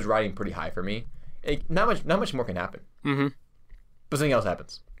 this episode's riding pretty high for me. Not much more can happen. But something else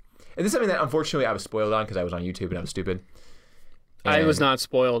happens. And this is something that unfortunately I was spoiled on because I was on YouTube and I was stupid. And I was not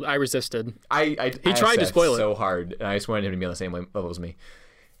spoiled. I resisted. He tried to spoil it so hard, and I just wanted him to be on the same level as me.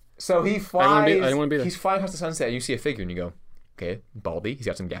 So he flies. I didn't want to be there. He's flying across the sunset, and you see a figure, and you go, "Okay, Baldy. He's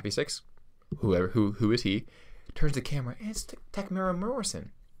got some gappy sticks. Who is he?" Turns the camera, and it's Temuera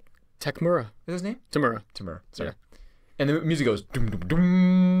Morrison. Temuera. Is his name? Temuera. Sorry. Yeah. And the music goes dum dum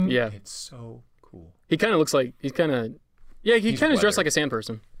dum. Yeah. It's so cool. He kind of looks like he kind of dressed like a sand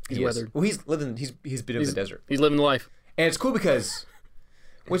person. He's weathered. Well, he's been in the desert. He's living the life. And it's cool because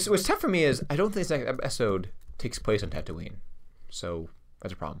what's tough for me is I don't think this next episode takes place on Tatooine, so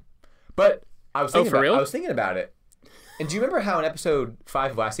that's a problem. But I was thinking about it. And do you remember how in episode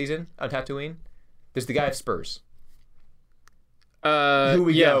 5 of last season on Tatooine, there's the guy of Spurs? Who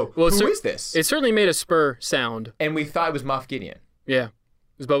is this? It certainly made a spur sound, and we thought it was Moff Gideon. Yeah, it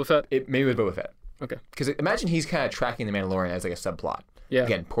was Boba Fett. Maybe it was Boba Fett. Okay, because imagine he's kind of tracking the Mandalorian as like a subplot. Yeah.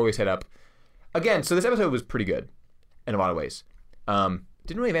 Again, poorly set up. Again, so this episode was pretty good in a lot of ways. Didn't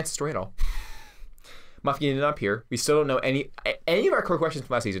really advance the story at all. Moff Gideon did not appear. We still don't know any of our core questions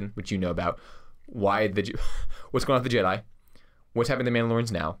from last season, which you know about. What's going on with the Jedi? What's happening to the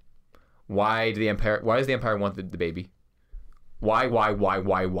Mandalorians now? Why does the Empire want the baby?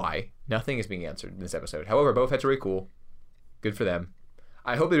 Why? Nothing is being answered in this episode. However, Boba Fett's really cool. Good for them.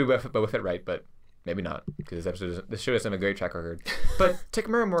 I hope they do Boba Fett right, but maybe not, because this show doesn't have a great track record. But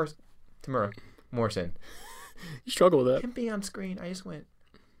Temuera Morrison. You struggle with that. Him being on screen, I just went,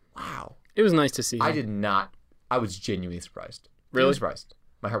 wow. It was nice to see him. I did not. I was genuinely surprised. Really? Surprised.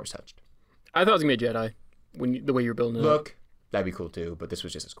 My heart was touched. I thought it was going to be a Jedi, the way you were building it up. Look, that'd be cool too, but this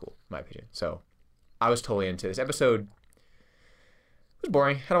was just as cool, in my opinion. So, I was totally into this episode. It was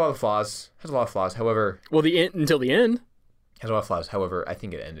boring. Had a lot of flaws. However... Well, until the end. Has a lot of flaws. However, I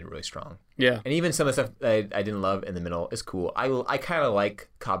think it ended really strong. Yeah. And even some of the stuff I didn't love in the middle is cool. I kind of like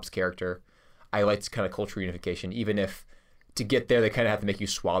Cobb's character. I liked kind of culture unification, even if to get there they kind of have to make you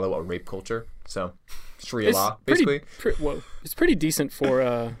swallow a rape culture. So, Sharia law, basically. It's pretty decent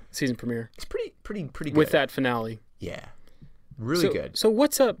for season premiere. It's pretty good. With that finale. Yeah. Really good. So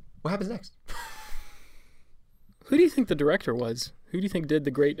what's up What happens next? Who do you think the director was? Who do you think did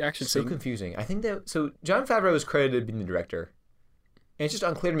the great action So scene? confusing. I think that Jon Favreau is credited being the director, and it's just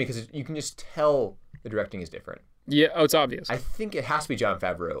unclear to me because you can just tell the directing is different. Yeah, it's obvious. I think it has to be Jon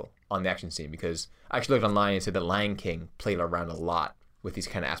Favreau on the action scene because I actually looked online and said that Lion King played around a lot with these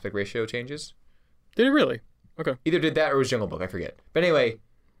kind of aspect ratio changes. Did it really? Okay. Either did that or it was Jungle Book. I forget. But anyway,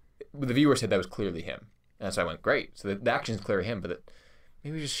 the viewer said that was clearly him, and so I went, great. So the action is clearly him, but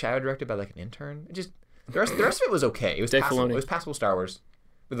maybe it was just shadow directed by like an intern. It just the rest of it was okay. It was Dave passable. Filoni. It was passable Star Wars.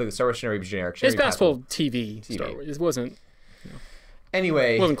 With like the Star Wars generic. It's passable TV. Star Wars. It wasn't.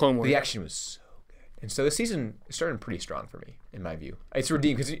 Anyway, it wasn't Clone Wars. The action was so good, and so the season is starting pretty strong for me, in my view. It's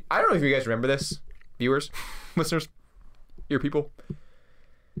redeemed because I don't know if you guys remember this, viewers, listeners, your people.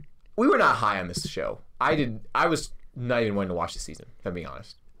 We were not high on this show. I was not even wanting to watch this season, if I'm being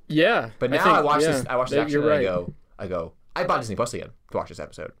honest. Yeah, but now I watch this. I watch this action, you're right. and I go. I bought Disney Plus again to watch this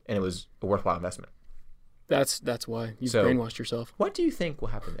episode, and it was a worthwhile investment. That's why you've brainwashed yourself. What do you think will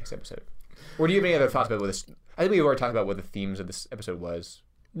happen next episode? Or do you have any other thoughts about what this? I think we've already talked about what the themes of this episode was.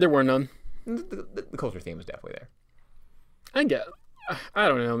 There were none. The culture theme was definitely there. I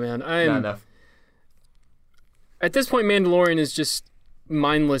don't know, man. Not enough. At this point, Mandalorian is just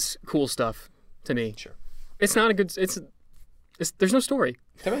mindless, cool stuff to me. Sure. It's not a good. It's there's no story.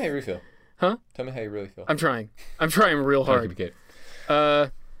 Tell me how you really feel. Huh? Tell me how you really feel. I'm trying real hard.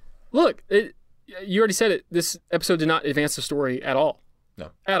 Look, you already said it. This episode did not advance the story at all.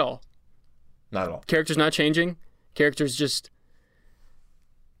 No. At all. Not at all. Characters not changing. Characters just.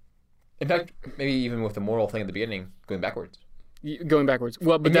 In fact, maybe even with the moral thing at the beginning, going backwards. Going backwards.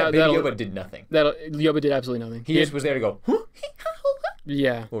 Well, but Yoda did nothing. Yoda did absolutely nothing. He just was there to go.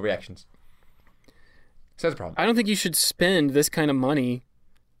 Yeah. Well, reactions. So that's a problem. I don't think you should spend this kind of money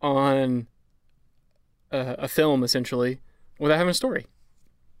on a film, essentially, without having a story.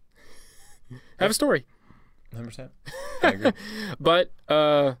 Have a story. 100%. I agree. But,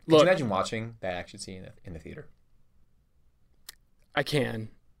 Could look. you imagine watching that action scene in the theater? I can.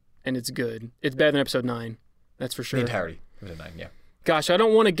 And it's good. It's better than episode 9. That's for sure. The entirety of episode 9, yeah. Gosh, I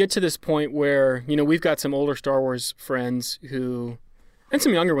don't want to get to this point where, we've got some older Star Wars friends who, and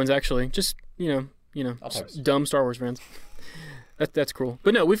some younger ones actually, just, dumb Star Wars friends. That's cruel.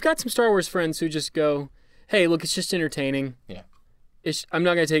 But no, we've got some Star Wars friends who just go, hey, look, it's just entertaining. Yeah. I'm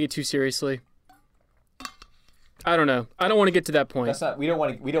not going to take it too seriously. I don't know. I don't want to get to that point. We don't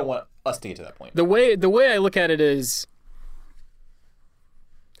want us to get to that point. The way I look at it is,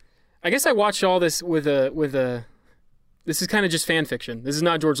 I guess I watched all this with a. This is kind of just fan fiction. This is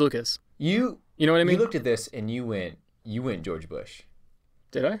not George Lucas. You know what I mean? You looked at this and you went George Bush.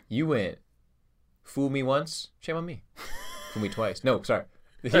 Did I? You went, fool me once, shame on me. Fool me twice. No, sorry.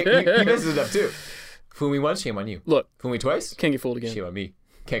 He messes it up too. Fool me once, shame on you. Look. Fool me twice. Can't get fooled again. Shame on me.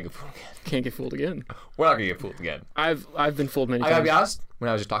 Can't get fooled again. Can't get fooled again. We're not gonna get fooled again. I've been fooled many times. I gotta be honest. When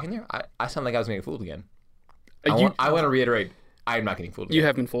I was just talking there, I sound like I was gonna get fooled again. I want to reiterate. I'm not getting fooled again. You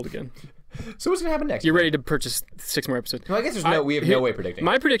have been fooled again. So what's gonna happen next? You're ready to purchase 6 more episodes. No, I guess we have no way of predicting.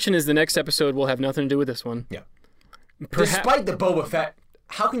 My prediction is the next episode will have nothing to do with this one. Yeah. Despite the Boba Fett,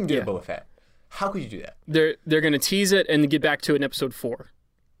 how can you do the Boba Fett? How could you do that? They're gonna tease it and get back to it in episode 4.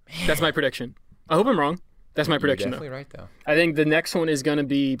 Man. That's my prediction. I hope I'm wrong. That's my prediction. You're definitely right, though. I think the next one is gonna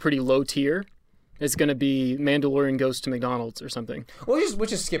be pretty low tier. It's gonna be Mandalorian goes to McDonald's or something. Well, we'll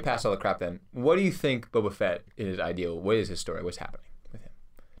just skip past all the crap then. What do you think Boba Fett is ideal? What is his story? What's happening with him?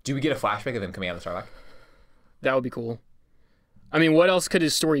 Do we get a flashback of him coming out of the Sarlacc? That would be cool. I mean, what else could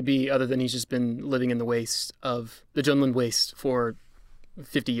his story be other than he's just been living in the waste of the Junlin Waste for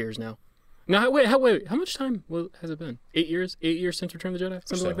 50 years now? No, wait, how much time has it been? 8 years? 8 years since Return of the Jedi?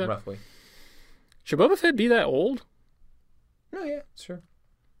 Something like that? Roughly. Should Boba Fett be that old? No, yeah, sure.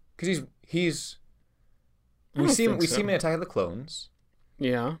 Because we see him in Attack of the Clones.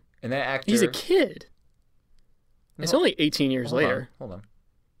 Yeah. And that actor... He's a kid. No. It's only 18 years later. Hold on.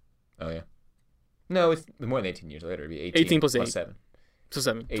 Oh, yeah. No, it's more than 18 years later. It'd be 18 plus 8. 7. So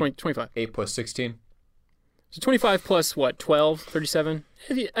 7. 25. 8 plus 16. So 25 plus what? 12? 37?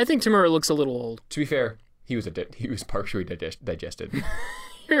 I think Tamura looks a little old. To be fair, he was partially digested.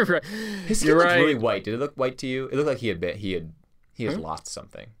 You're right. His skin looked really white. Did it look white to you? It looked like he had lost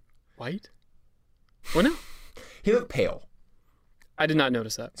something. White? What now? He looked pale. I did not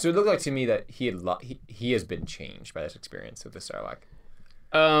notice that. So it looked like to me that he has been changed by this experience with the Sarlacc.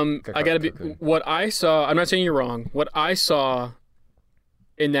 I gotta be. What I saw. I'm not saying you're wrong. What I saw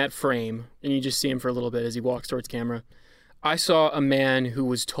in that frame, and you just see him for a little bit as he walks towards camera. I saw a man who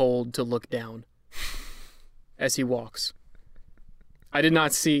was told to look down as he walks. I did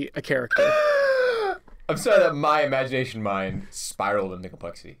not see a character. I'm sorry that my imagination mind spiraled into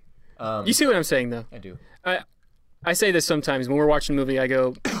complexity. You see what I'm saying, though? I do. I say this sometimes when we're watching a movie. I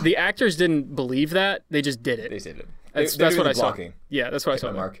go, the actors didn't believe that; they just did it. They did it. That's what I saw. Blocking. Yeah, that's what I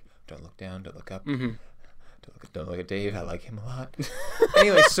saw. Mark, don't look down. Don't look up. Mm-hmm. Don't look at Dave. I like him a lot.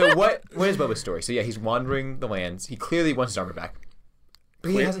 Anyway, so what is Boba's story? So yeah, he's wandering the lands. He clearly wants his armor back.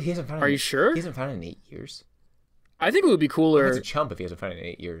 But he hasn't found it. Are you sure? He hasn't found it in 8 years. I think it would be cooler. He's a chump if he hasn't found it in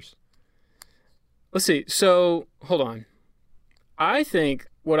 8 years. Let's see. So hold on. I think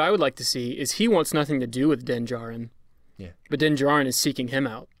what I would like to see is he wants nothing to do with Din Djarin. Yeah. But Din Djarin is seeking him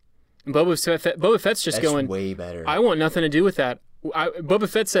out. And Boba Fett's just That's going, way better. I want nothing to do with that. Boba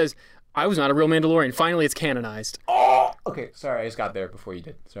Fett says, I was not a real Mandalorian. Finally, it's canonized. Oh! Okay, sorry. I just got there before you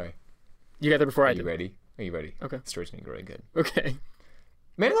did. Sorry. You got there before I did. Are you ready? Okay. The story's going to go really good. Okay.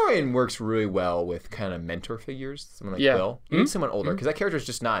 Mandalorian works really well with kind of mentor figures. Someone like Will. You need someone older because that character is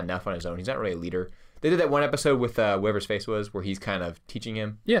just not enough on his own. He's not really a leader. They did that one episode with whoever his face was where he's kind of teaching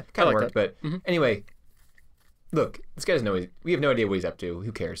him. Yeah, kind of like worked. But anyway, look, this guy doesn't know. We have no idea what he's up to.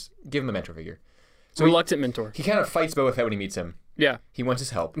 Who cares? Give him a mentor figure. So reluctant mentor. He kind of fights Boba Fett when he meets him. Yeah. He wants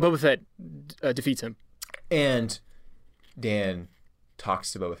his help. Boba Fett defeats him. And Dan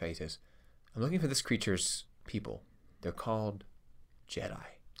talks to Boba Fett. He says, I'm looking for this creature's people. They're called Jedi.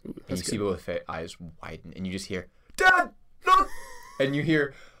 Ooh, and you good. see Boba Fett eyes widen, and you just hear, Dad, look! And you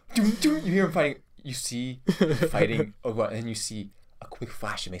hear, doom, doom, you hear him fighting. You see fighting, and you see a quick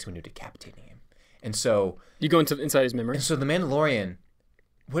flash of Mace Windu decapitating him. And so... You go inside his memory. And so the Mandalorian,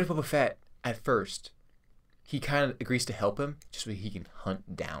 what if Boba Fett, at first, he kind of agrees to help him just so he can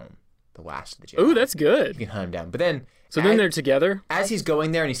hunt down the last of the Jedi. Ooh, that's good. He can hunt him down. But then... So then they're together? As he's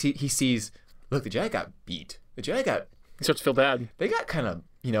going there and he sees, look, the Jedi got beat. The Jedi got... He starts to feel bad. They got kind of,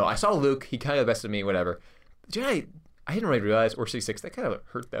 I saw Luke, he kind of the best of me, whatever. The Jedi, I didn't really realize, or 66, that kind of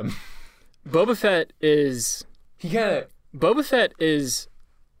hurt them. Boba Fett is... Boba Fett is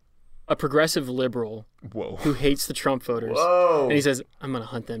a progressive liberal who hates the Trump voters. Whoa. And he says, I'm going to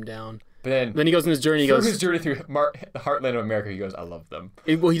hunt them down. But then he goes on his journey. Through his journey through the heartland of America, he goes, I love them.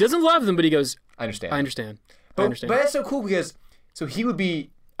 Well, he doesn't love them, but he goes, I understand. I understand. But that's so cool because, so he would be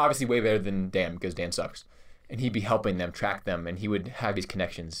obviously way better than Dan because Dan sucks. And he'd be helping them, track them, and he would have these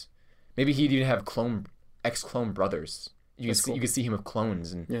connections. Maybe he'd even have ex-clone brothers. You could see him with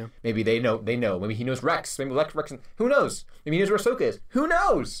clones, and maybe they know. Maybe he knows Rex. Maybe Rex. Who knows? Maybe he knows where Ahsoka is. Who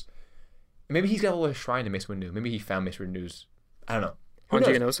knows? And maybe he's got a little shrine to Mace Windu. Maybe he found Mace Windu's. I don't know. Who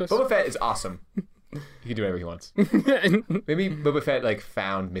knows? Boba Fett is awesome. He can do whatever he wants. Maybe Boba Fett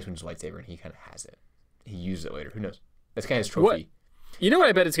found Mace Windu's lightsaber, and he kind of has it. He uses it later. Who knows? That's kind of his trophy. What? You know what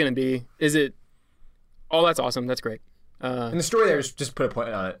I bet it's going to be? Is it? Oh, that's awesome. That's great. And the story there, just put a point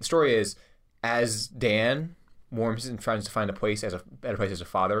on it. The story is, as Dan warms and tries to find a place as a better place as a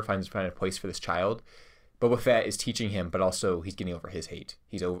father, finds a place for this child, Boba Fett is teaching him, but also he's getting over his hate.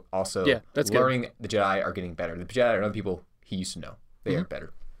 He's also learning the Jedi are getting better. The Jedi are other people he used to know. They are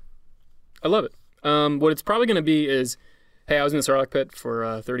better. I love it. What it's probably going to be is, hey, I was in the Sarlacc pit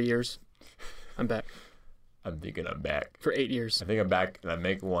for 30 years. I'm back. I'm thinking I'm back. For 8 years. I think I'm back, and I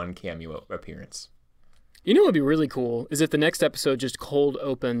make one cameo appearance. You know what would be really cool is if the next episode just cold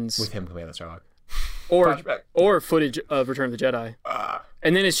opens with him coming out of the Sarlacc, or footage of Return of the Jedi,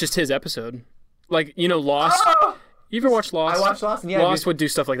 and then it's just his episode. Like Lost. You ever watch Lost? I watched Lost. And Lost would do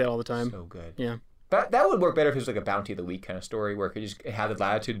stuff like that all the time. So good. Yeah. That would work better if it was like a bounty of the week kind of story where it had the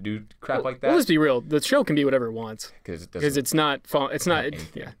latitude to do crap like that. Well, let's be real. The show can be whatever it wants because it's not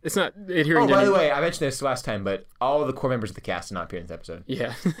adhering. Oh, by the way, I mentioned this last time, but all of the core members of the cast did not appear in this episode.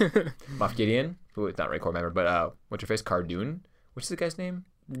 Yeah. Moff Gideon, who is not a really core member, but what's your face? Cardoon. What's the guy's name?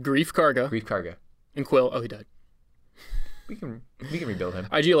 Greef Karga. And Quill. Oh, he died. We can rebuild him.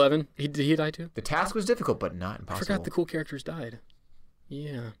 IG-11. Did he die too? The task was difficult, but not impossible. I forgot the cool characters died.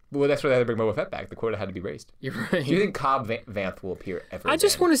 Yeah. Well, that's why they had to bring Boba Fett back. The quota had to be raised. You're right. Do you think Cobb Vanth will appear ever again? I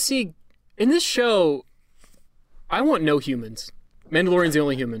just want to see... In this show, I want no humans. Mandalorian's the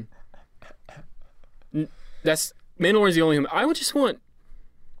only human. Mandalorian's the only human. I just want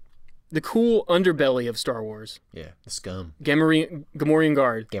the cool underbelly of Star Wars. Yeah, the scum. Gamorrean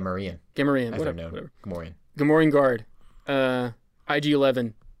Guard. Gamorrean. Whatever. Gamorrean. Gamorrean Guard.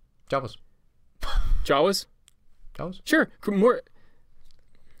 IG-11. Jawas? Jawas? Sure. More.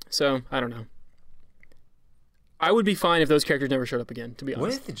 So, I don't know. I would be fine if those characters never showed up again, to be honest.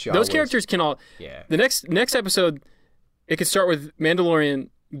 What if the Jawas... Those characters can all... Yeah. The next episode, it could start with Mandalorian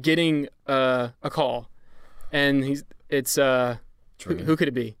getting a call. And who could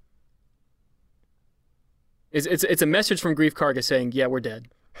it be? It's a message from Greef Karga saying, yeah, we're dead.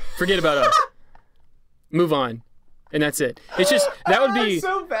 Forget about us. Move on. And that's it. It's just that would be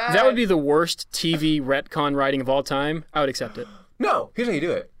so bad. That would be the worst TV retcon writing of all time. I would accept it. No, here's how you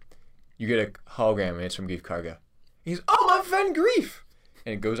do it. you get a hologram, and it's from Greef Karga. He's, oh, my friend Greef!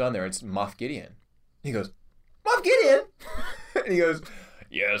 And it goes on there, it's Moff Gideon. He goes, Moff Gideon? And he goes,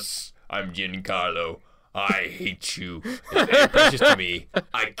 yes, I'm Giancarlo. I hate you. It's very precious to me.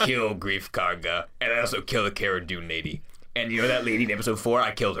 I kill Greef Karga, and I also kill the Cara Dune lady. And you know that lady in episode 4?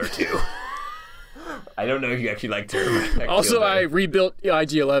 I killed her too. I don't know if you actually liked her. I rebuilt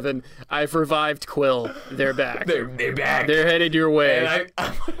IG-11. I've revived Quill. They're back. They're back. They're headed your way. And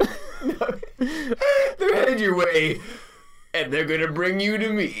they're headed your way, and they're gonna bring you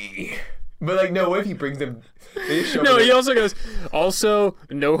to me. But like, no, what if he brings them? No, he also goes, also,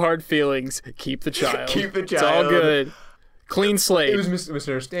 no hard feelings. Keep the child. Keep the child. It's all good. Clean slate. It was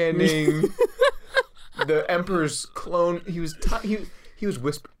misunderstanding. The Emperor's clone. He was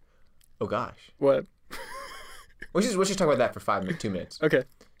whispering. Oh gosh. What? Let's just talk about that for 2 minutes. Okay.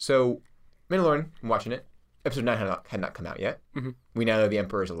 So, Mandalorian. I'm watching it. Episode 9 had not come out yet. Mm-hmm. We now know the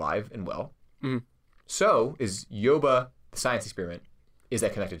Emperor is alive and well. Mm-hmm. So, is Yoba the science experiment? Is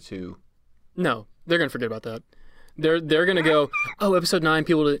that connected to? No, they're gonna forget about that. They're gonna go, oh, episode 9,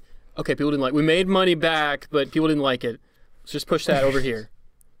 people didn't like. We made money back, but people didn't like it. Let's just push that over here.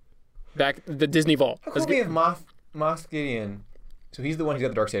 Back the Disney Vault. How could we have Moff Gideon? So he's the one who's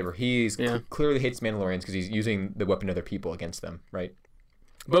got the Darksaber. He's clearly hates Mandalorians because he's using the weapon of other people against them, right?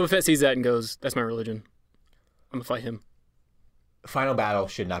 Boba Fett sees that and goes, "That's my religion. I'm gonna fight him." Final battle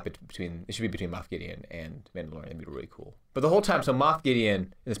should not be between. It should be between Moff Gideon and Mandalorian. It'd be really cool. But the whole time, so Moff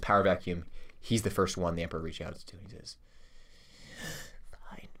Gideon in this power vacuum, he's the first one the Emperor reaches out to, and he says,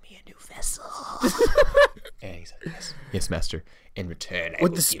 "Find me a new vessel." And he's like, "Yes, master. In return, I will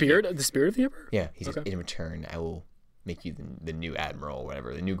the spirit of the Emperor?" Yeah, he says, "In return, I will make you the new admiral, or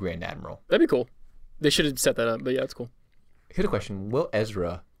whatever, the new Grand Admiral." That'd be cool. They should have set that up, but yeah, it's cool. Here's a question: will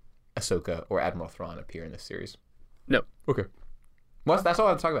Ezra, Ahsoka, or Admiral Thrawn appear in this series? No. Okay. Well, that's all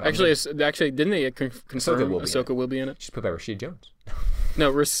I'm talking about. Actually, didn't they confirm Ahsoka will be in it? She's put by Rashida Jones.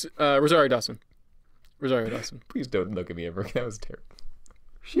 No, Rosario Dawson. Rosario Dawson. Please don't look at me ever. That was terrible.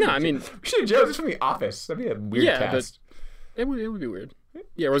 I mean, Rashida Jones is from The Office. That'd be a weird cast. But it would be weird.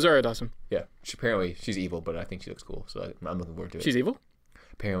 Yeah, Rosario Dawson. Yeah, she's evil, but I think she looks cool, so I'm looking forward to it. She's evil?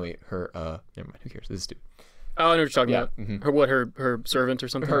 Apparently, her never mind. Who cares? This is stupid. Oh, I know what you're talking about. Mm-hmm. Her servant or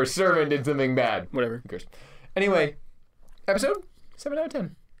something. Her servant did something bad. Whatever. Who cares? Anyway, episode 7 out of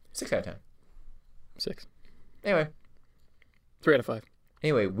 10, 6 out of 10, 6. Anyway, 3 out of 5.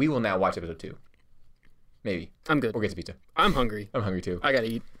 Anyway, we will now watch episode 2. Maybe. I'm good. We'll get to pizza. I'm hungry. I'm hungry too. I gotta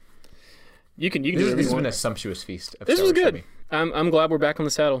eat. You can. This has been a sumptuous feast. This was good. I'm glad we're back on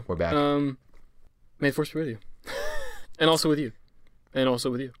the saddle. We're back. May the force be with you, and also with you, and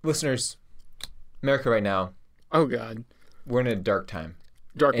also with you, listeners. America right now. Oh God, we're in a dark time.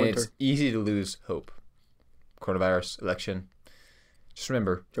 Dark winter. It's easy to lose hope. Coronavirus, election. Just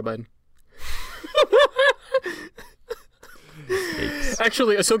remember, Joe Biden.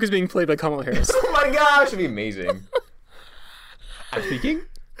 Actually, Ahsoka's being played by Kamala Harris. Oh my gosh, it'd be amazing. I'm speaking.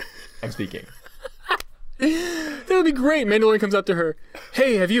 That would be great. Mandalorian comes up to her.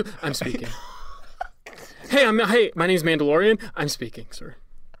 Hey, have you? I'm speaking. Hey, my name's Mandalorian. I'm speaking, sir.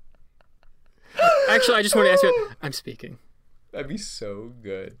 Actually, I just want to ask you. I'm speaking. That'd be so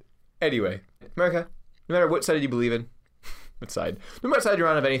good. Anyway, America, no matter what side you believe in, what side, no matter what side you're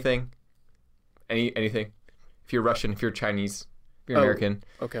on of anything, anything. If you're Russian, if you're Chinese, if you're American,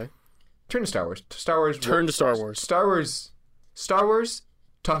 okay. Turn to Star Wars. Turn to Star Wars. Star Wars.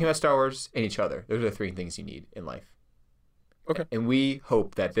 Talking about Star Wars and each other. Those are the 3 things you need in life. Okay. And we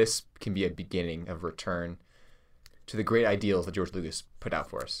hope that this can be a beginning of return to the great ideals that George Lucas put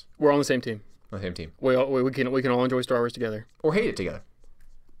out for us. We're on the same team. On the same team. We can all enjoy Star Wars together. Or hate it together.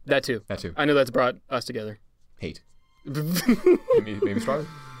 That too. I know that's brought us together. Hate. maybe strong.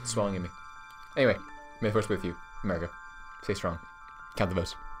 It's swelling in me. Anyway, may the force be with you, America. Stay strong. Count the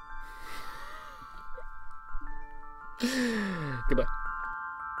votes. Goodbye.